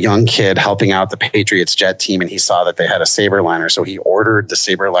helping a young kid, helping out the Patriots jet team. And he saw that they had a Saberliner. So he ordered the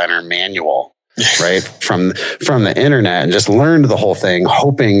Saberliner manual, right, from the internet and just learned the whole thing,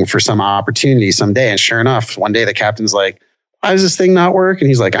 hoping for some opportunity someday. And sure enough, one day the captain's like, why does this thing not work? And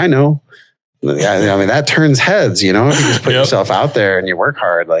he's like, I know. I mean, that turns heads, if you just put yourself out there and you work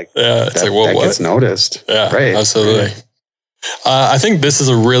hard, that gets noticed. Yeah, right. Absolutely. I think this is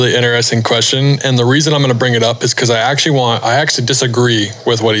a really interesting question. And the reason I'm going to bring it up is because I actually disagree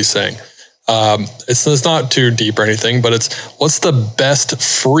with what he's saying. It's not too deep or anything, but it's what's the best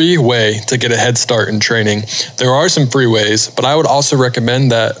free way to get a head start in training? There are some free ways, but I would also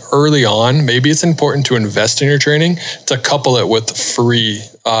recommend that early on, maybe it's important to invest in your training to couple it with free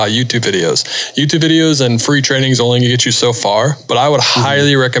YouTube videos. YouTube videos and free training is only going to get you so far, but I would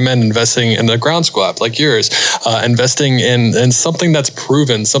highly recommend investing in the ground school app like yours, investing in something that's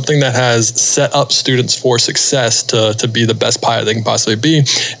proven, something that has set up students for success to be the best pilot they can possibly be.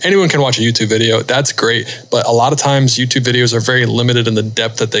 Anyone can watch a YouTube video. That's great. But a lot of times YouTube videos are very limited in the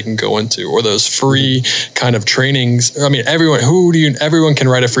depth that they can go into, or those free kind of trainings. I mean, everyone can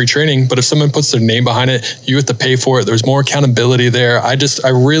write a free training, but if someone puts their name behind it, you have to pay for it. There's more accountability there.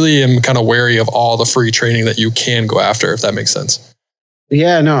 I really am kind of wary of all the free training that you can go after, if that makes sense.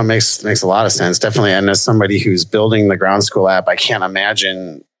 Yeah, no, it makes a lot of sense. Definitely. And as somebody who's building the ground school app, I can't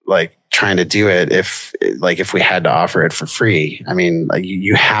imagine like trying to do it if we had to offer it for free. I mean, like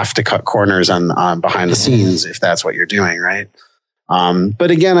you have to cut corners on behind the scenes if that's what you're doing, right?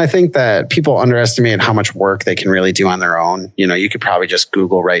 But again, I think that people underestimate how much work they can really do on their own. You could probably just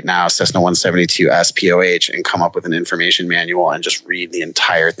Google right now Cessna 172 SPOH and come up with an information manual and just read the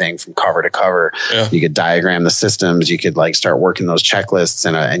entire thing from cover to cover. Yeah. You could diagram the systems. You could like start working those checklists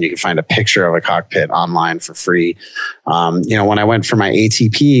and you could find a picture of a cockpit online for free. When I went for my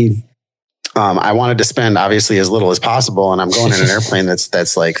ATP, I wanted to spend obviously as little as possible, and I'm going in an airplane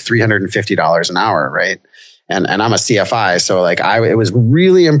that's like $350 an hour, right? And I'm a CFI, so it was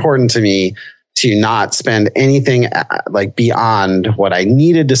really important to me to not spend anything like beyond what I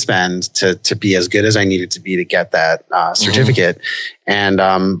needed to spend to be as good as I needed to be to get that certificate. And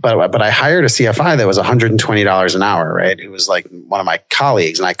but I hired a CFI that was $120 an hour, right? It was like one of my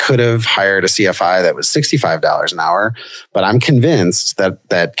colleagues, and I could have hired a CFI that was $65 an hour. But I'm convinced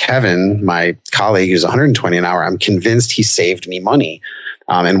that Kevin, my colleague, who's $120 an hour, I'm convinced he saved me money.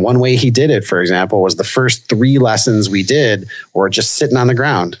 And one way he did it, for example, was the first 3 lessons we did were just sitting on the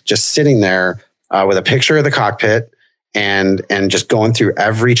ground, just sitting there with a picture of the cockpit and just going through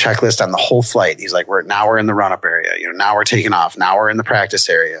every checklist on the whole flight. He's like, we're in the run-up area. Now we're taking off. Now we're in the practice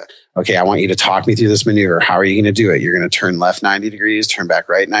area. Okay, I want you to talk me through this maneuver. How are you going to do it? You're going to turn left 90 degrees, turn back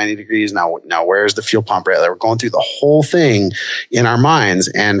right 90 degrees. Now where's the fuel pump? Right? We're going through the whole thing in our minds.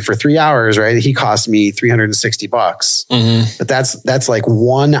 And for 3 hours, right, he cost me $360. But that's like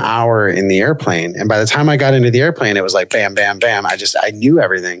 1 hour in the airplane. And by the time I got into the airplane, it was like bam, bam, bam. I knew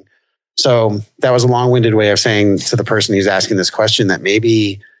everything. So that was a long-winded way of saying to the person who's asking this question that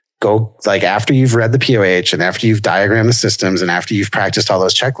maybe go like after you've read the POH and after you've diagrammed the systems and after you've practiced all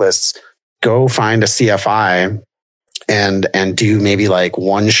those checklists, go find a CFI and do maybe like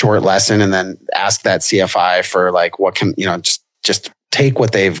one short lesson and then ask that CFI for like what can, just take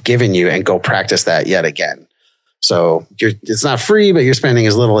what they've given you and go practice that yet again. So it's not free, but you're spending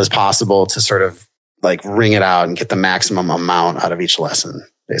as little as possible to sort of like wring it out and get the maximum amount out of each lesson.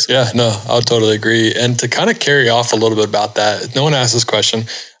 Basically. Yeah, no, I would totally agree. And to kind of carry off a little bit about that, no one asked this question,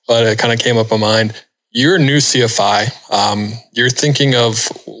 but it kind of came up in mind. You're a new CFI. You're thinking of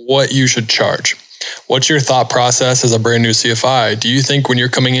what you should charge. What's your thought process as a brand new CFI? Do you think when you're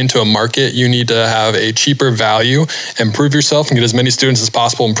coming into a market, you need to have a cheaper value and prove yourself and get as many students as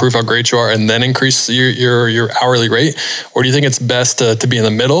possible and prove how great you are and then increase your hourly rate? Or do you think it's best to be in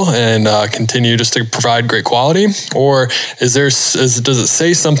the middle and continue just to provide great quality? Or does it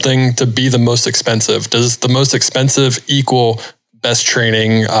say something to be the most expensive? Does the most expensive equal best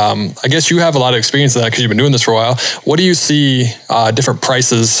training? I guess you have a lot of experience in that because you've been doing this for a while. What do you see different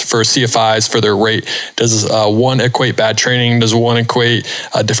prices for CFIs for their rate? Does one equate bad training? Does one equate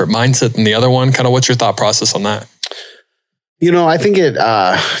a different mindset than the other one? Kind of what's your thought process on that? I think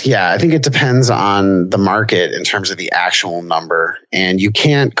it depends on the market in terms of the actual number, and you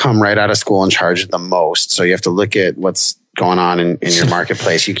can't come right out of school and charge the most. So you have to look at what's going on in your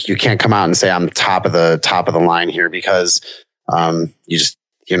marketplace. You can't come out and say I'm top of the line here, because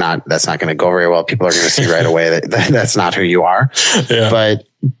that's not going to go very well. People are going to see right away that that's not who you are. Yeah.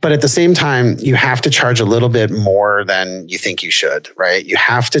 But at the same time, you have to charge a little bit more than you think you should, right? You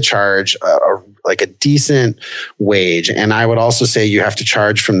have to charge a decent wage. And I would also say you have to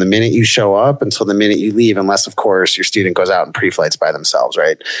charge from the minute you show up until the minute you leave, unless of course your student goes out in pre-flights by themselves,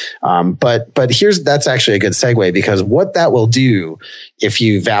 right? But that's actually a good segue, because what that will do if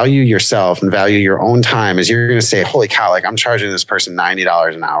you value yourself and value your own time is you're going to say, holy cow, I'm charging this person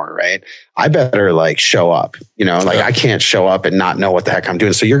 $90 an hour, right? I better show up, I can't show up and not know what the heck I'm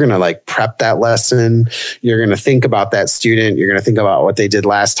doing. So you're going to prep that lesson. You're going to think about that student. You're going to think about what they did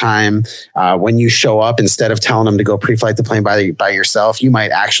last time. When you show up, instead of telling them to go pre-flight the plane by yourself, you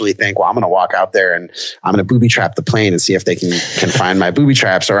might actually think, well, I'm going to walk out there and I'm going to booby trap the plane and see if they can find my booby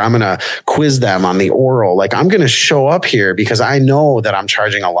traps, or I'm going to quiz them on the oral. I'm going to show up here because I know that I'm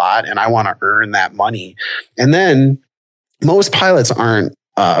charging a lot and I want to earn that money. And then most pilots aren't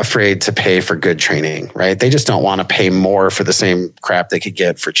afraid to pay for good training, right? They just don't want to pay more for the same crap they could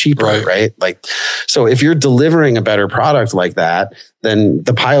get for cheaper, right? So if you're delivering a better product like that, then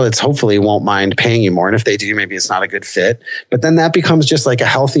the pilots hopefully won't mind paying you more. And if they do, maybe it's not a good fit, but then that becomes just a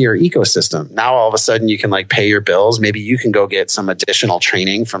healthier ecosystem. Now, all of a sudden you can pay your bills. Maybe you can go get some additional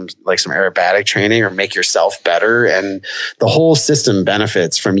training from some aerobatic training or make yourself better. And the whole system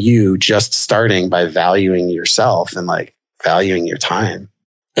benefits from you just starting by valuing yourself and valuing your time.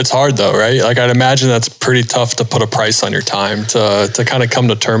 It's hard though, right? I'd imagine that's pretty tough to put a price on your time, to kind of come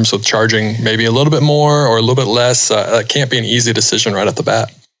to terms with charging maybe a little bit more or a little bit less. That can't be an easy decision right at the bat.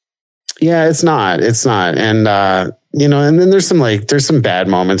 Yeah, it's not. And, and then there's some bad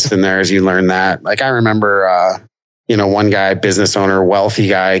moments in there as you learn that. I remember, one guy, business owner, wealthy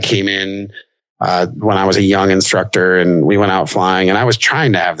guy came in when I was a young instructor and we went out flying, and I was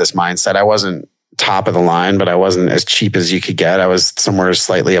trying to have this mindset. I wasn't top of the line, but I wasn't as cheap as you could get. I was somewhere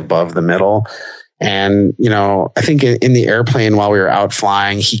slightly above the middle. And, I think in the airplane while we were out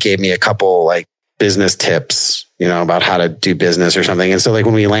flying, he gave me a couple business tips, about how to do business or something. And so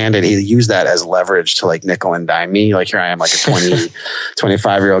when we landed, he used that as leverage to nickel and dime me. Here I am, a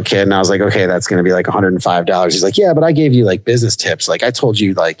 25-year-old kid. And I was like, okay, that's going to be $105. He's like, yeah, but I gave you business tips. I told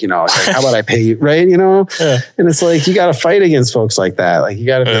you, how about I pay you? Right. Yeah. And it's you got to fight against folks like that. You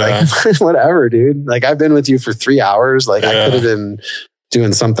got to be whatever, dude. I've been with you for 3 hours. I could have been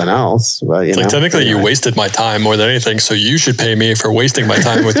doing something else. But, technically you wasted my time more than anything. So you should pay me for wasting my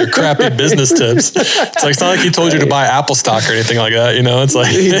time with your crappy business tips. It's not like he told you to buy Apple stock or anything like that.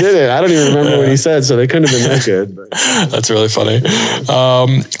 He did it. I don't even remember what he said. So they couldn't have been that good. But. That's really funny.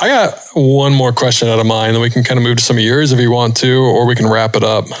 I got one more question out of mine, then we can kind of move to some of yours if you want to, or we can wrap it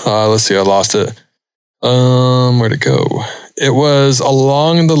up. Let's see. I lost it. Where'd it go? It was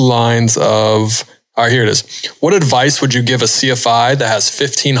along the lines of, all right, here it is. What advice would you give a CFI that has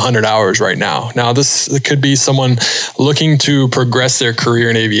 1,500 hours right now? Now, this could be someone looking to progress their career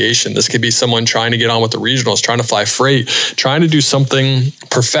in aviation. This could be someone trying to get on with the regionals, trying to fly freight, trying to do something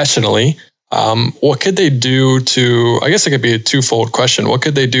professionally. What could they do I guess it could be a twofold question. What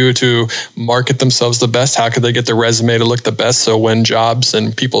could they do to market themselves the best? How could they get their resume to look the best? So when jobs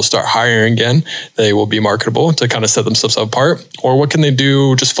and people start hiring again, they will be marketable to kind of set themselves apart. Or what can they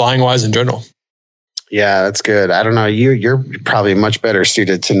do just flying wise in general? Yeah, that's good. I don't know. You're probably much better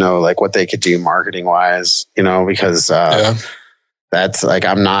suited to know what they could do marketing wise, because that's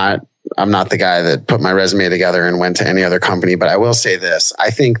I'm not the guy that put my resume together and went to any other company. But I will say this. I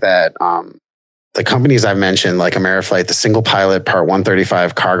think that the companies I've mentioned, like Ameriflight, the single pilot Part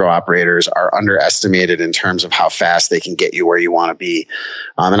 135 cargo operators, are underestimated in terms of how fast they can get you where you want to be.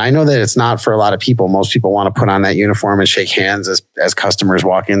 And I know that it's not for a lot of people. Most people want to put on that uniform and shake hands as as customers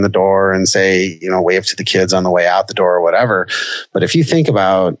walk in the door and say, wave to the kids on the way out the door or whatever. But if you think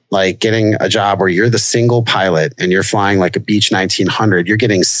about like getting a job where you're the single pilot and you're flying like a Beech 1900, you're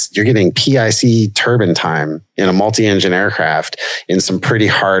getting PIC turbine time in a multi-engine aircraft in some pretty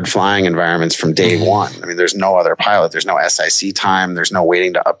hard flying environments from day one. I mean, there's no other pilot. There's no SIC time. There's no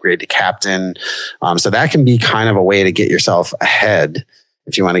waiting to upgrade to captain. So that can be kind of a way to get yourself ahead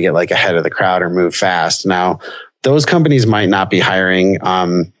if you want to get like ahead of the crowd or move fast. Now, those companies might not be hiring,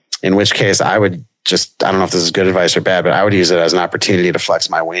 in which case I would I don't know if this is good advice or bad, but I would use it as an opportunity to flex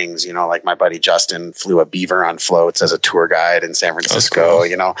my wings. Like my buddy Justin flew a Beaver on floats as a tour guide in San Francisco,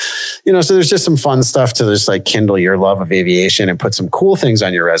 cool. So there's just some fun stuff to just like kindle your love of aviation and put some cool things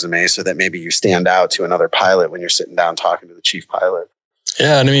on your resume so that maybe you stand out to another pilot when you're sitting down talking to the chief pilot.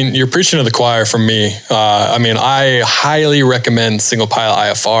 Yeah. And I mean, you're preaching to the choir from me. I highly recommend single pilot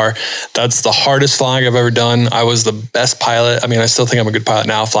IFR. That's the hardest flying I've ever done. I was the best pilot. I mean, I still think I'm a good pilot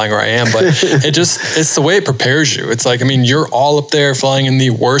now flying where I am, but it's the way it prepares you. It's like, I mean, you're all up there flying in the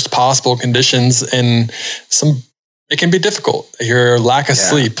worst possible conditions and it can be difficult. Your lack of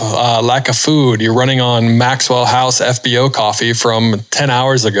sleep, lack of food. You're running on Maxwell House FBO coffee from 10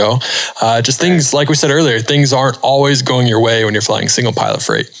 hours ago. Things, like we said earlier, things aren't always going your way when you're flying single pilot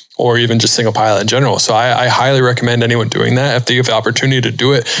freight or even just single pilot in general. So I highly recommend anyone doing that. If they have the opportunity to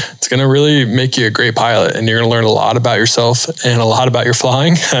do it, it's going to really make you a great pilot and you're going to learn a lot about yourself and a lot about your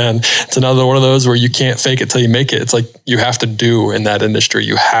flying. And it's another one of those where you can't fake it till you make it. It's like you have to do in that industry.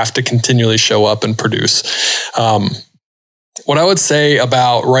 You have to continually show up and produce. What I would say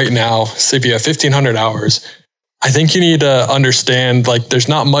about right now, say if you have 1,500 hours, I think you need to understand like there's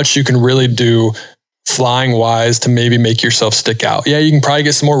not much you can really do flying wise to maybe make yourself stick out. Yeah, you can probably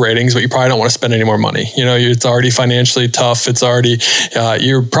get some more ratings, but you probably don't want to spend any more money. It's already financially tough. It's already,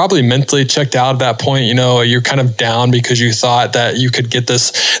 you're probably mentally checked out at that point. You're kind of down because you thought that you could get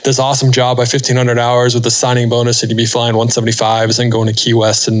this awesome job by 1,500 hours with the signing bonus and you'd be flying 175s and going to Key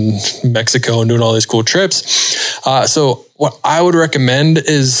West and Mexico and doing all these cool trips. So what I would recommend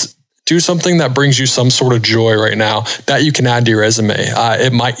is do something that brings you some sort of joy right now that you can add to your resume.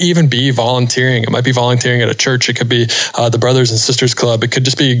 It might even be volunteering. It might be volunteering at a church. It could be the Brothers and Sisters Club. It could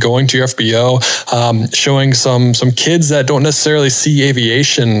just be going to your FBO, showing some kids that don't necessarily see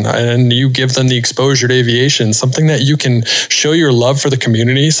aviation and you give them the exposure to aviation, something that you can show your love for the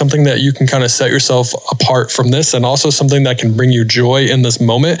community, something that you can kind of set yourself apart from this, and also something that can bring you joy in this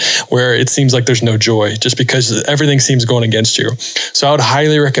moment where it seems like there's no joy just because everything seems going against you. So I would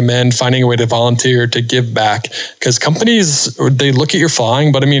highly recommend finding a way to volunteer, to give back, because companies, they look at your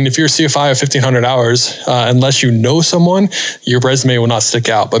flying, but I mean, if you're a CFI of 1,500 hours, unless you know someone, your resume will not stick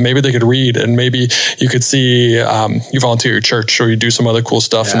out, but maybe they could read and maybe you could see you volunteer at your church or you do some other cool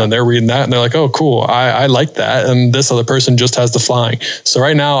stuff and then they're reading that and they're like, oh, cool. I like that. And this other person just has the flying. So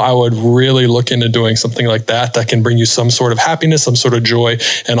right now I would really look into doing something like that can bring you some sort of happiness, some sort of joy.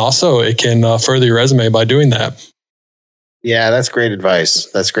 And also it can further your resume by doing that. Yeah, that's great advice.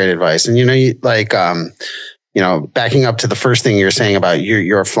 And backing up to the first thing you're saying about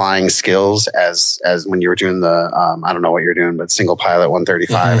your flying skills as when you were doing the I don't know what you're doing, but single pilot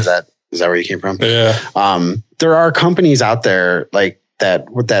 135, is that where you came from? Yeah. There are companies out there like that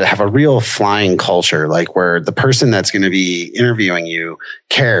have a real flying culture, like where the person that's going to be interviewing you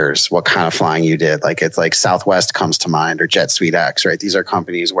cares what kind of flying you did. Like it's like Southwest comes to mind or Jet Suite X, right? These are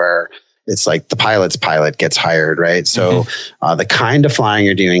companies where it's like the pilot's pilot gets hired, right? So the kind of flying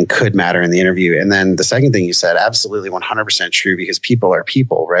you're doing could matter in the interview. And then the second thing you said, absolutely 100% true, because people are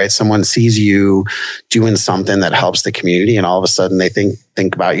people, right? Someone sees you doing something that helps the community and all of a sudden they think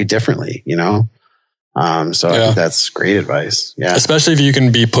about you differently, I think that's great advice. Yeah. Especially if you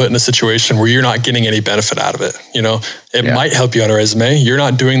can be put in a situation where you're not getting any benefit out of it. It might help you on a resume. You're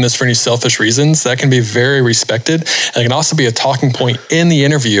not doing this for any selfish reasons. That can be very respected. And it can also be a talking point in the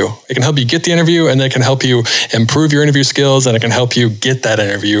interview. It can help you get the interview and it can help you improve your interview skills and it can help you get that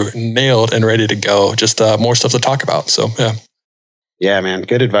interview nailed and ready to go. Just more stuff to talk about. So, yeah. Yeah, man.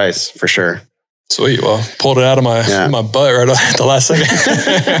 Good advice for sure. Sweet. Well, pulled it out of my butt right at the last second.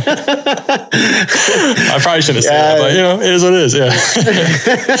 I probably shouldn't have said that, but it is what it is. Yeah.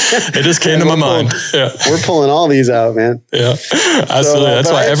 It just came to my mind. Yeah. We're pulling all these out, man. Yeah, absolutely.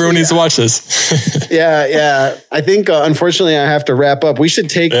 That's why everyone needs to watch this. Yeah. I think, unfortunately, I have to wrap up. We should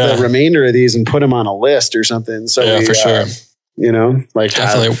take the remainder of these and put them on a list or something. So for sure. Like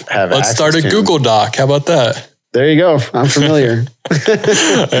definitely. have Let's start a Google Doc. How about that? There you go. I'm familiar.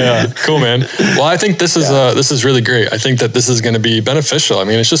 Yeah, cool, man. Well, I think this is really great. I think that this is going to be beneficial. I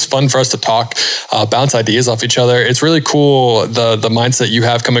mean, it's just fun for us to talk, bounce ideas off each other. It's really cool the mindset you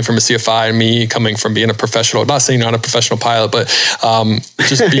have coming from a CFI and me coming from being a professional. Not saying you're not a professional pilot, but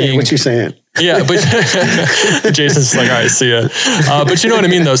just being. What you saying? Yeah, but Jason's like, all right, see ya. But you know what I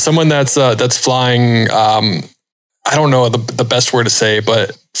mean, though. Someone that's flying. I don't know the best word to say,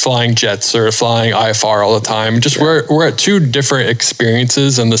 but flying jets or flying IFR all the time. Just we're at two different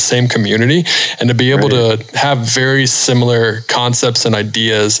experiences in the same community, and to be able to have very similar concepts and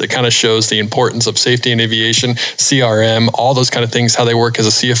ideas, it kind of shows the importance of safety in aviation, CRM, all those kind of things, how they work as a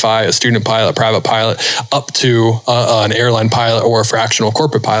CFI, a student pilot, private pilot, up to an airline pilot or a fractional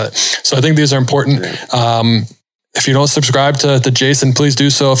corporate pilot. So I think these are important. If you don't subscribe to Jason, please do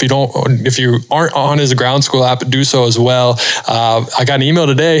so. If you aren't on his ground school app, do so as well. I got an email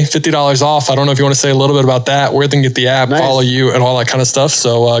today, $50 off. I don't know if you want to say a little bit about that, where they can get the app, follow you, and all that kind of stuff.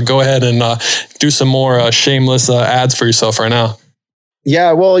 So go ahead and do some more shameless ads for yourself right now.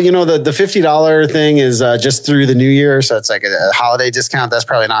 Yeah, well, the $50 thing is just through the new year. So it's like a holiday discount. That's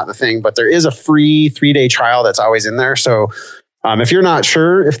probably not the thing, but there is a free 3-day trial that's always in there. So if you're not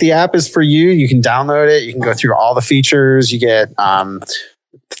sure if the app is for you, you can download it. You can go through all the features. You get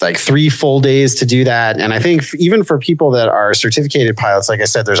like 3 full days to do that. And I think even for people that are certificated pilots, like I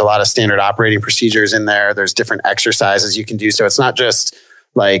said, there's a lot of standard operating procedures in there. There's different exercises you can do. So it's not just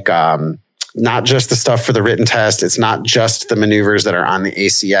like, not just the stuff for the written test. It's not just the maneuvers that are on the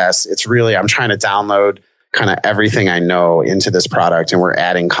ACS. It's really, I'm trying to download kind of everything I know into this product, and we're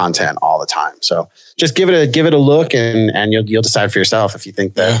adding content all the time. So just give it a look, and you'll decide for yourself if you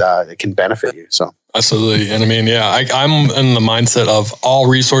think that it can benefit you. So absolutely. And I mean, I'm in the mindset of all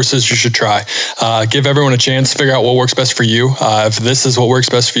resources you should try. Give everyone a chance, figure out what works best for you. If this is what works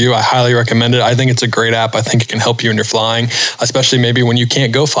best for you, I highly recommend it. I think it's a great app. I think it can help you in your flying, especially maybe when you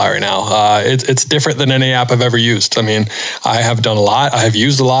can't go fly right now. It's different than any app I've ever used. I mean, I have done a lot. I have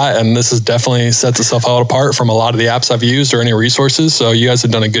used a lot, and this is definitely sets itself out apart from a lot of the apps I've used or any resources. So you guys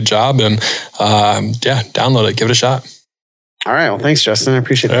have done a good job, and download it, give it a shot. All right. Well, thanks, Justin. I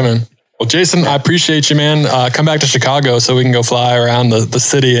appreciate it. Man. Well, Jason, I appreciate you, man. Come back to Chicago so we can go fly around the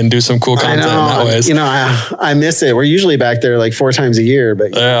city and do some cool content in that ways. I miss it. We're usually back there like 4 times a year,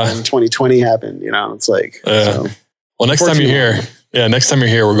 but when 2020 happened, it's like, so. Well, next time you're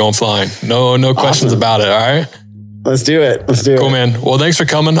here, we're going flying. No questions about it. All right. Let's do it. Cool, man. Well, thanks for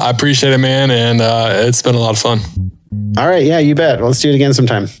coming. I appreciate it, man. And it's been a lot of fun. All right. Yeah, you bet. Well, let's do it again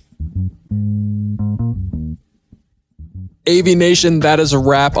sometime. AV Nation, that is a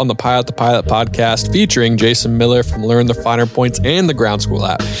wrap on the Pilot to Pilot podcast featuring Jason Miller from Learn the Finer Points and the Ground School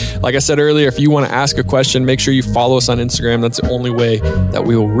app. Like I said earlier, if you want to ask a question, make sure you follow us on Instagram. That's the only way that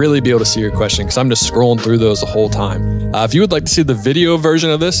we will really be able to see your question, because I'm just scrolling through those the whole time. If you would like to see the video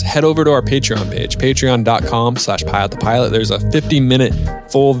version of this, head over to our Patreon page, patreon.com/Pilot to Pilot. There's a 50-minute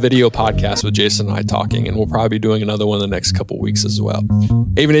full video podcast with Jason and I talking, and we'll probably be doing another one in the next couple weeks as well.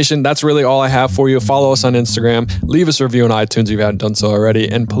 AV Nation, that's really all I have for you. Follow us on Instagram. Leave us a review on iTunes if you haven't done so already,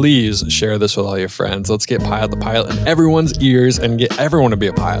 and please share this with all your friends. Let's get Pilot to Pilot in everyone's ears and get everyone to be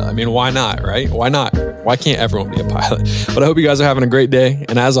a pilot. I mean, why not, right? Why not? Why can't everyone be a pilot? But I hope you guys are having a great day,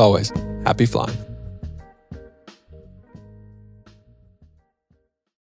 and as always, happy flying.